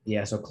 So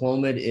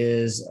Clomid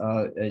is,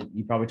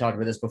 you probably talked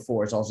about this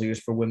before. It's also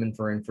used for women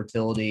for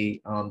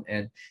infertility.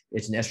 And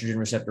it's an estrogen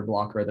receptor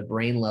blocker at the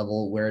brain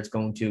level where it's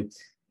going to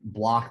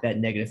block that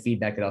negative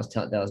feedback that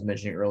I was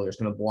mentioning earlier. It's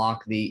going to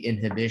block the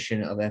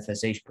inhibition of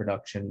FSH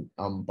production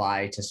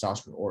by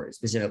testosterone, or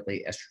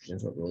specifically estrogen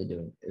is what really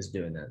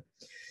doing that.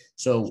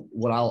 So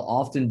what I'll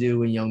often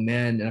do in young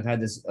men, and I've had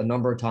this a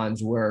number of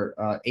times, where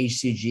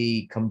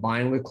HCG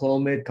combined with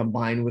Clomid,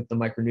 combined with the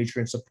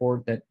micronutrient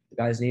support that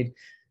guys need,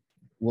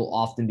 will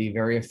often be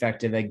very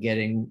effective at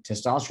getting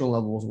testosterone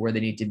levels where they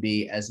need to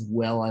be, as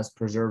well as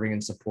preserving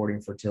and supporting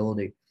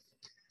fertility.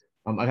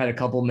 I've had a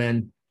couple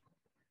men,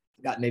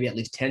 got maybe at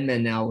least 10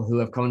 men now, who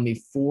have come to me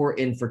for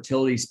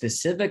infertility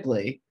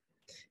specifically.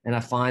 And I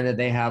find that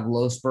they have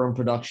low sperm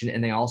production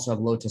and they also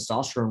have low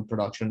testosterone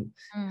production.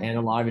 And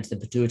a lot of it's the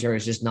pituitary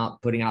is just not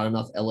putting out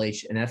enough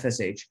LH and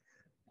FSH.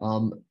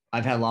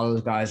 I've had a lot of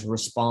those guys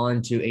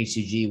respond to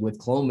HCG with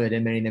Clomid,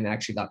 and many of them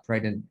actually got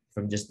pregnant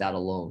from just that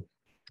alone.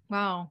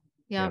 Wow.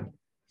 Yeah.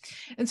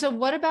 And so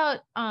what about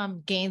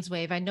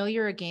GainsWave? I know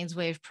you're a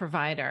GainsWave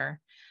provider.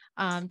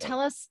 Tell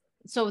us,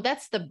 so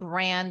that's the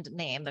brand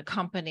name, the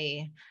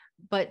company,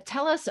 but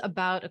tell us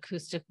about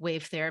acoustic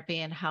wave therapy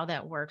and how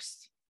that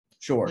works.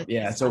 Sure.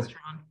 Yeah.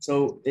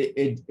 So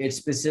it's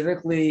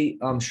specifically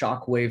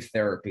shockwave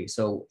therapy.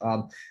 So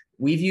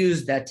we've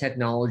used that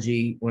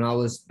technology when I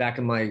was back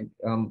in my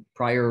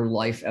prior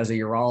life as a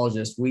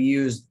urologist. We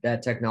used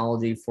that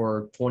technology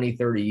for 20,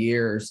 30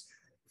 years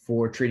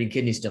for treating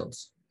kidney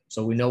stones.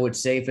 So we know it's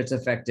safe, it's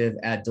effective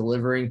at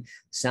delivering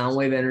sound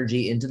wave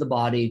energy into the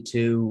body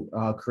to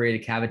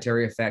create a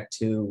cavitary effect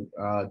to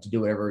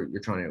do whatever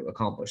you're trying to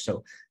accomplish.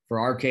 So for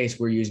our case,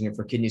 we're using it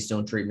for kidney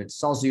stone treatment.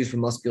 It's also used for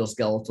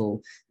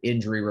musculoskeletal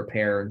injury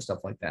repair and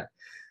stuff like that.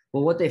 But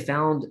what they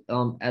found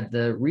at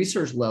the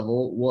research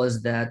level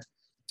was that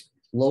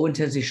low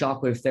intensity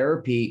shockwave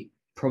therapy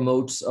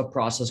promotes a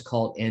process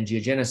called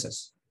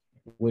angiogenesis,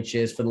 which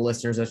is, for the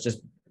listeners, that's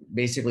just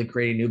basically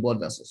creating new blood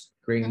vessels,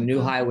 creating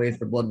new highways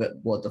for blood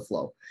to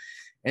flow.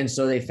 And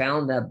so they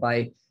found that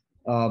by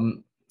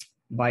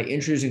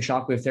introducing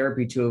shockwave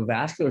therapy to a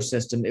vascular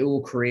system, it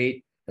will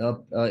create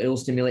it will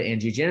stimulate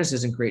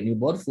angiogenesis and create new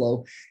blood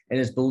flow. And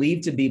it's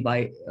believed to be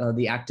by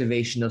the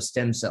activation of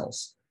stem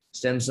cells.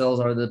 Stem cells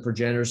are the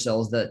progenitor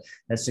cells that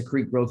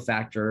secrete growth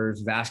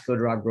factors,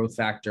 vascular-derived growth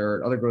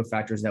factor, other growth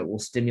factors that will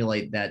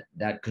stimulate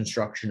that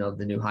construction of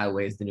the new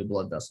highways, the new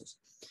blood vessels.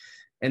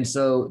 And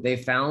so they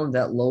found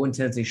that low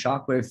intensity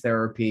shockwave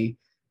therapy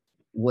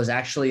was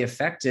actually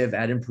effective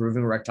at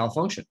improving erectile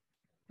function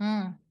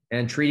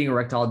and treating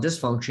erectile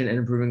dysfunction and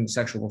improving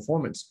sexual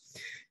performance.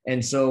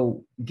 And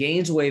so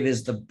GainsWave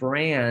is the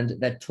brand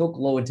that took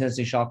low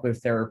intensity shockwave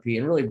therapy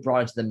and really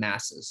brought it to the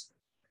masses,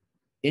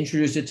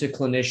 introduced it to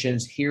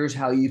clinicians. Here's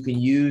how you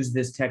can use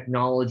this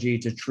technology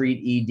to treat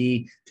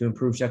ED to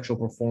improve sexual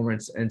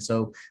performance. And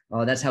so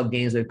that's how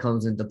GainsWave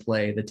comes into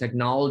play. The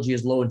technology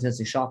is low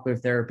intensity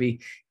shockwave therapy.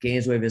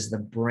 GainsWave is the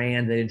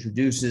brand that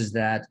introduces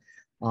that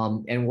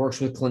and works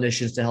with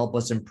clinicians to help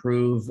us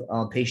improve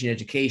patient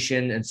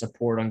education and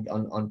support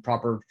on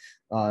proper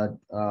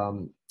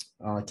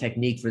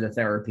technique for the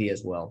therapy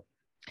as well.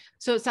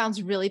 So it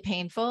sounds really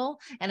painful.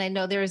 And I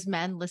know there's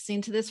men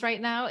listening to this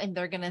right now and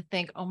they're going to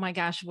think, oh my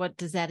gosh, what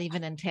does that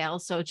even entail?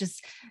 So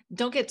just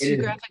don't get too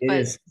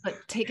graphic, but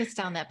take us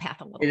down that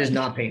path a little bit. It is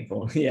not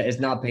painful. Yeah, it's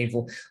not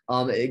painful.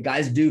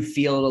 Guys do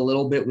feel it a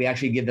little bit. We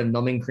actually give them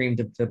numbing cream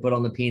to put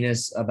on the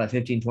penis about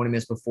 15, 20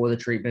 minutes before the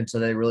treatment, so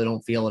they really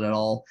don't feel it at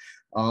all.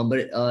 But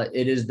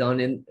it is done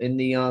in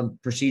the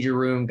procedure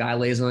room. Guy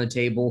lays on a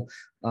table.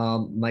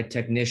 My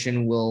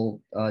technician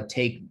will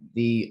take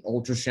the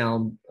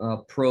ultrasound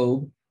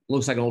probe.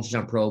 Looks like an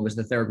ultrasound probe. It's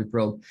the therapy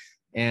probe,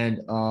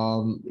 and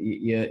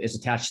it's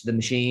attached to the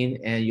machine,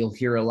 and you'll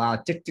hear a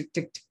loud tick tick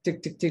tick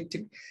tick tick tick tick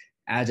tick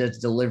as it's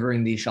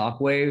delivering these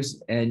shock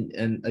waves.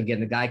 And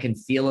again, the guy can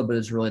feel it, but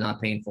it's really not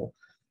painful.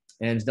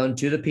 and it's done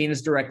to the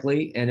penis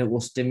directly, and it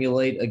will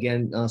stimulate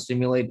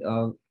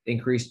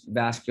increased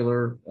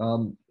vascular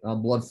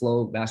blood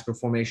flow, vascular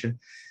formation.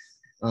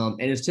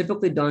 And it's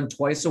typically done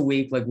twice a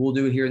week. Like we'll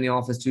do it here in the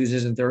office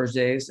Tuesdays and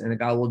Thursdays, and a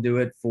guy will do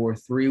it for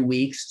 3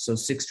 weeks. So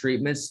 6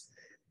 treatments,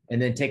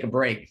 and then take a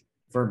break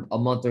for a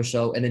month or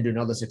so, and then do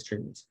another 6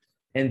 treatments.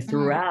 And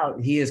throughout,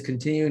 he is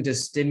continuing to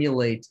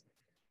stimulate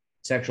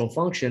sexual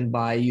function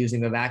by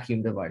using a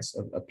vacuum device,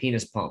 a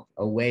penis pump,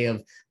 a way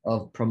of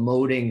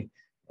promoting,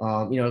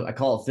 I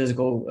call it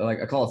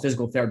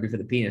physical therapy for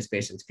the penis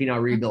patients,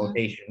 penile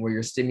rehabilitation, where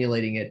you're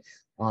stimulating it.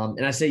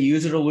 And I say,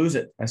 use it or lose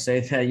it. I say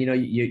that,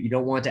 you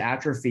don't want to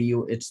atrophy.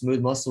 It's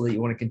smooth muscle that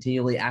you want to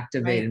continually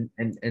activate.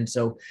 Right. And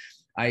so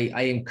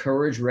I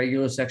encourage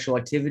regular sexual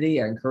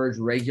activity. I encourage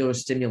regular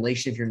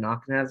stimulation if you're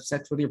not going to have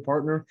sex with your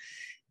partner.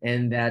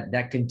 And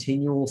that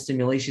continual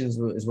stimulation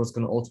is what's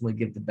going to ultimately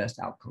give the best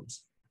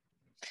outcomes.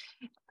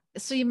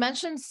 So you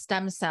mentioned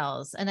stem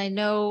cells, and I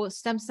know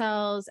stem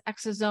cells,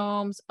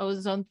 exosomes,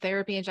 ozone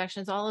therapy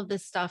injections, all of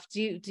this stuff.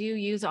 Do you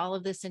use all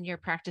of this in your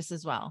practice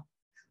as well?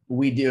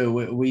 We do.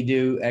 We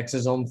do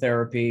exosome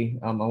therapy.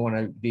 I want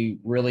to be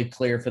really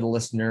clear for the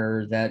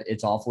listener that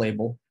it's off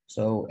label.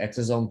 So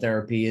exosome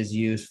therapy is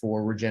used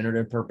for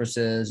regenerative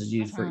purposes, is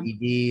used for ED,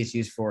 it's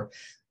used for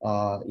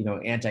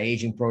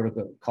anti-aging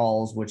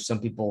protocols, which some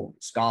people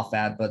scoff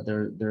at, but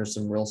there's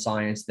some real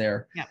science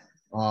there. Yeah.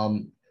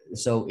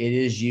 So it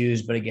is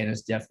used, but again,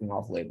 it's definitely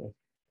off label.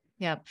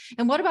 Yeah.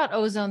 And what about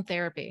ozone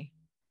therapy?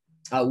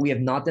 We have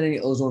not done any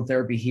ozone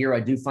therapy here. I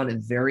do find it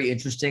very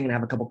interesting, and I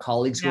have a couple of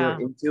colleagues who are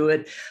into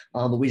it,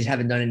 but we just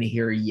haven't done any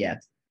here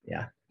yet.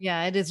 Yeah.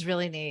 Yeah, it is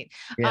really neat.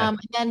 Yeah. And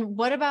then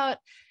what about,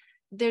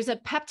 there's a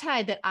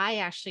peptide that I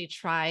actually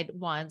tried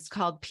once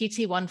called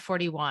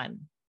PT141.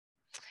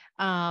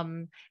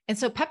 And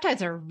so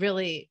peptides are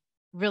really,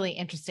 really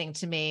interesting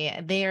to me.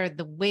 They are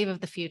the wave of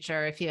the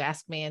future, if you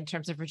ask me, in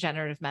terms of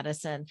regenerative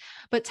medicine.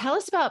 But tell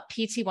us about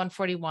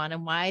PT141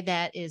 and why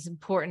that is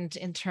important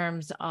in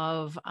terms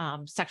of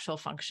sexual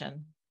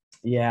function.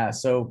 Yeah.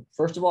 So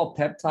first of all,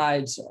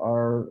 peptides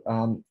are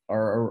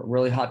a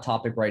really hot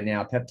topic right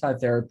now.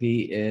 Peptide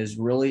therapy is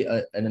really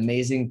an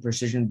amazing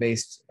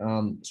precision-based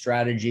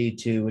strategy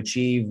to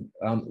achieve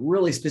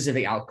really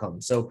specific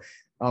outcomes. So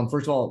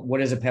first of all,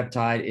 what is a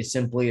peptide? It's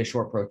simply a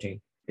short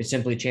protein. It's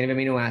simply a chain of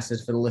amino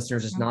acids. For the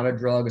listeners, it's not a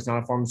drug. It's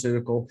not a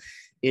pharmaceutical.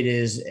 It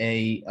is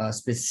a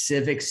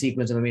specific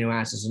sequence of amino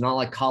acids. It's not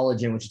like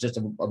collagen, which is just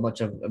a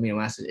bunch of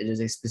amino acids. It is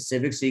a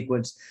specific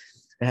sequence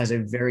that has a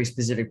very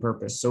specific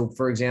purpose. So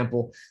for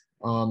example,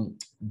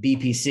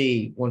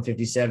 BPC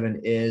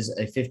 157 is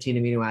a 15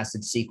 amino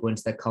acid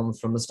sequence that comes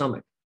from the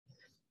stomach.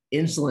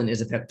 Insulin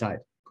is a peptide.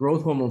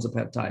 Growth hormone is a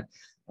peptide.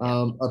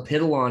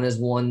 Apidolon is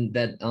one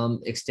that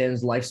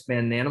extends lifespan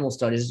in animal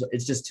studies.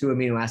 It's just 2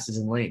 amino acids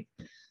in length.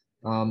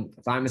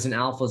 Thymosin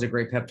alpha is a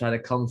great peptide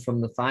that comes from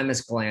the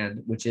thymus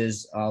gland, which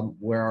is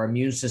where our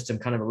immune system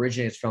kind of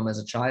originates from as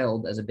a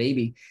child, as a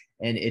baby,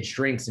 and it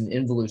shrinks and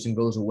involutes and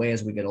goes away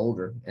as we get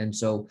older. And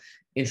so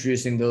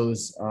introducing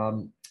those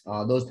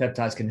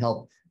peptides can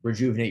help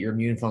rejuvenate your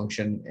immune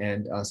function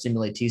and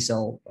stimulate T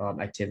cell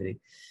activity.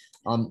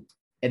 And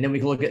then we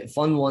can look at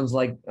fun ones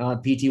like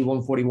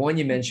PT141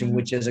 you mentioned,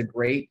 which is a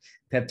great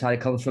peptide. It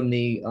comes from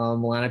the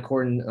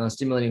melanocortin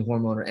stimulating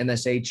hormone, or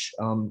MSH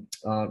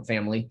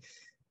family.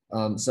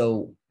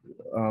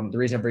 The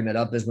reason I bring that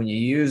up is when you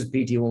use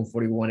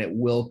PT141, it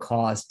will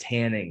cause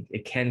tanning.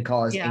 It can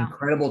cause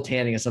incredible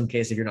tanning in some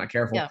cases if you're not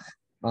careful.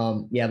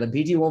 Yeah. The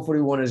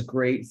PT141 is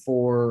great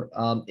for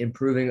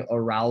improving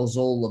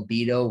arousal,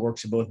 libido,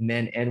 works for both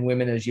men and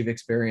women, as you've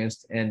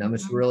experienced. And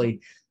it's really,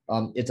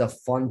 it's a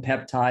fun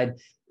peptide.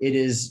 It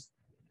is,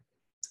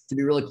 to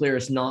be really clear,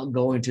 it's not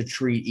going to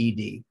treat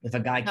ED. If a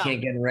guy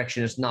can't get an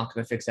erection, it's not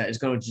going to fix that. It's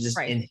going to just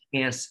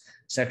enhance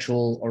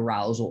sexual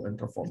arousal and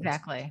performance.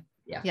 Exactly.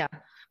 Yeah.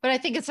 But I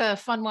think it's a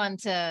fun one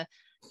to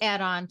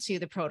add on to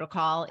the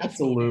protocol.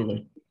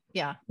 Absolutely.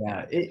 Yeah.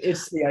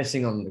 It's the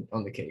icing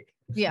on the cake.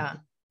 Yeah.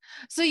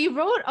 So you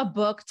wrote a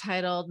book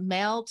titled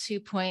Male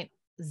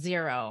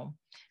 2.0.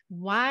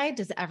 Why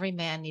does every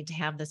man need to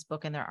have this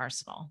book in their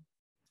arsenal?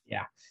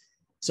 Yeah.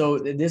 So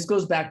this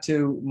goes back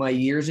to my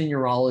years in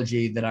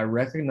urology, that I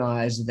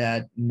recognized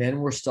that men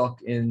were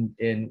stuck in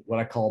what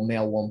I call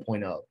male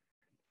 1.0.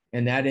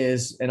 And that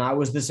is, and I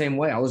was the same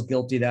way. I was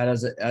guilty of that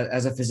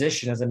as a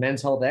physician, as a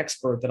men's health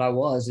expert that I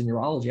was in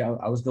urology.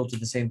 I was guilty of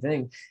the same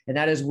thing. And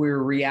that is, we're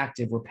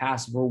reactive, we're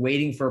passive, we're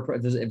waiting for,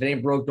 if it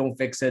ain't broke, don't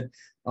fix it.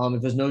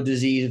 If there's no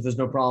disease, if there's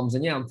no problems,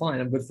 then I'm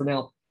fine. I'm good for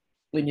now.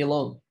 Leave me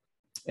alone.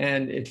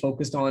 And it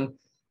focused on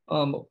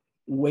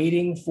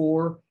waiting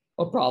for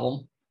a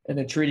problem and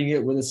then treating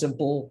it with a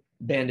simple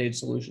Band-Aid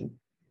solution,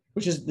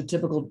 which is the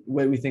typical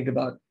way we think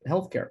about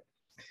healthcare.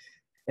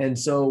 And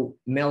so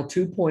Male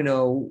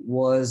 2.0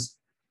 was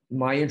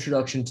my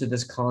introduction to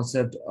this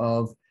concept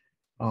of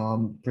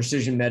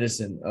precision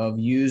medicine, of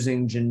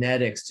using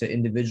genetics to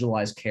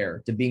individualize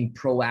care, to being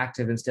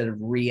proactive instead of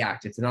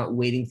reactive, to not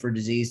waiting for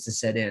disease to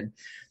set in.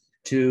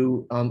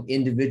 to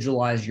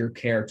individualize your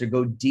care, to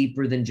go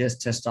deeper than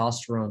just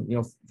testosterone.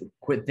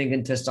 Quit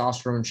thinking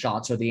testosterone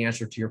shots are the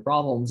answer to your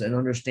problems, and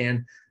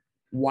understand,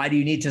 why do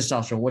you need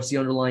testosterone? What's the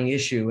underlying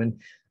issue? And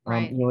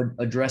Right.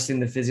 addressing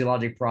the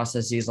physiologic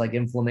processes like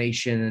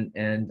inflammation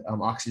and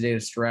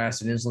oxidative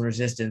stress and insulin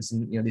resistance,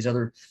 and these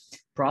other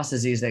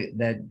processes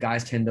that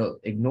guys tend to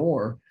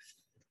ignore.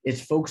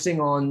 It's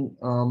focusing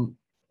on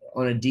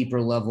a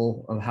deeper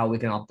level of how we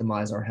can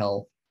optimize our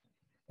health,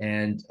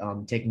 and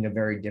taking a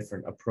very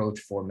different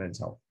approach for men's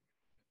health.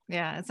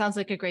 Yeah, it sounds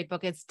like a great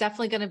book. It's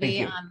definitely going to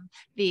be on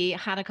the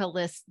Hanukkah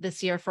list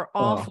this year for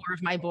all 4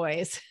 of my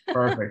boys.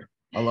 Perfect.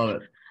 I love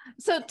it.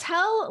 So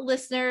tell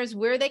listeners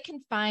where they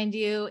can find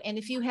you, and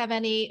if you have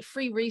any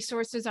free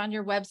resources on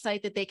your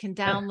website that they can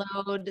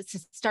download to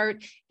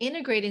start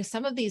integrating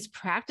some of these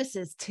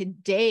practices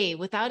today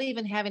without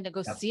even having to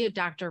go see a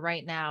doctor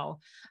right now.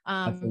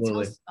 Tell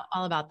us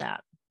all about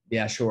that.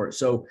 Yeah, sure.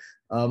 So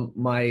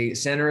my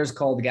center is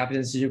called the Gapin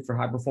Institute for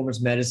High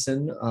Performance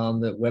Medicine.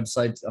 The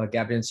website,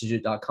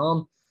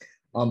 gapininstitute.com.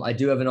 I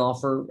do have an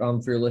offer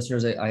for your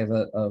listeners. I have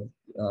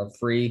a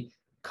free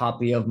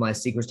copy of my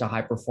Secrets to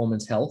High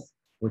Performance Health,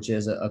 which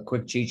is a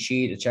quick cheat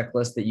sheet, a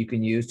checklist that you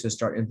can use to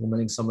start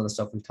implementing some of the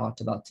stuff we've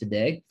talked about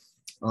today.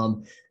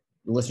 The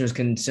listeners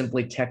can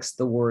simply text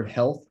the word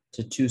health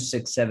to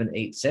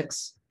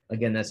 26786.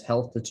 Again, that's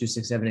health to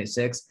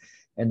 26786.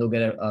 And they'll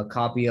get a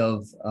copy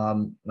of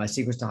my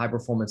Secrets to High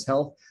Performance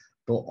Health.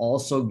 They'll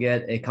also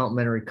get a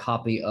complimentary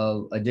copy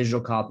of a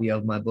digital copy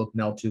of my book,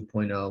 Mel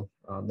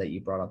 2.0, that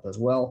you brought up as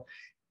well.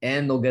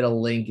 And they'll get a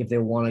link if they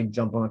want to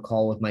jump on a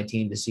call with my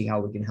team to see how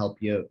we can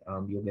help you.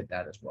 You'll get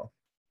that as well.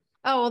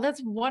 Oh, well,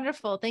 that's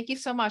wonderful. Thank you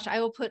so much. I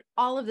will put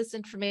all of this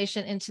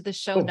information into the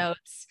show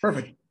notes.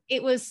 Perfect.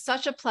 It was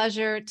such a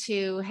pleasure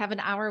to have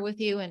an hour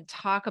with you and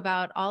talk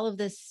about all of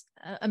this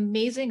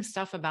amazing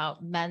stuff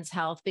about men's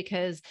health,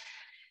 because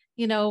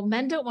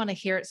men don't want to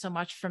hear it so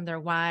much from their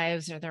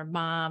wives or their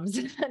moms.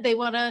 They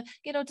want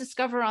to,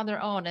 discover on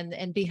their own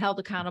and be held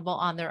accountable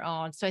on their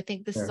own. So I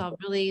think this is all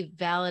really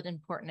valid,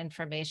 important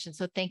information.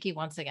 So thank you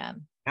once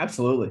again.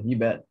 Absolutely. You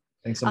bet.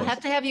 Thanks so much. I'll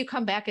have to have you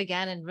come back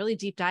again and really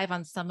deep dive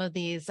on some of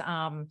these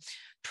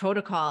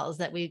protocols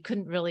that we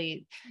couldn't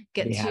really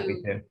get to.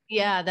 Happy to.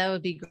 Yeah, that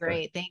would be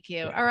great. Sure. Thank you.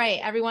 Yeah. All right,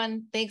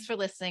 everyone. Thanks for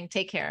listening.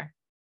 Take care.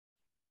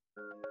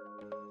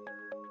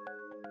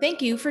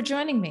 Thank you for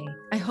joining me.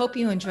 I hope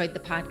you enjoyed the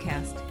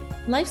podcast.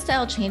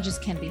 Lifestyle changes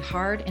can be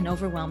hard and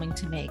overwhelming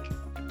to make.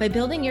 By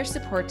building your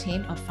support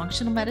team of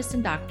functional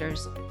medicine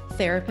doctors,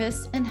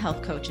 therapists, and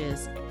health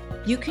coaches,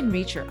 you can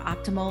reach your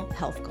optimal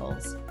health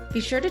goals. Be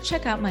sure to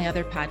check out my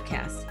other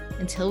podcasts.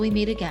 Until we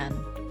meet again,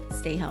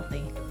 stay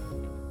healthy.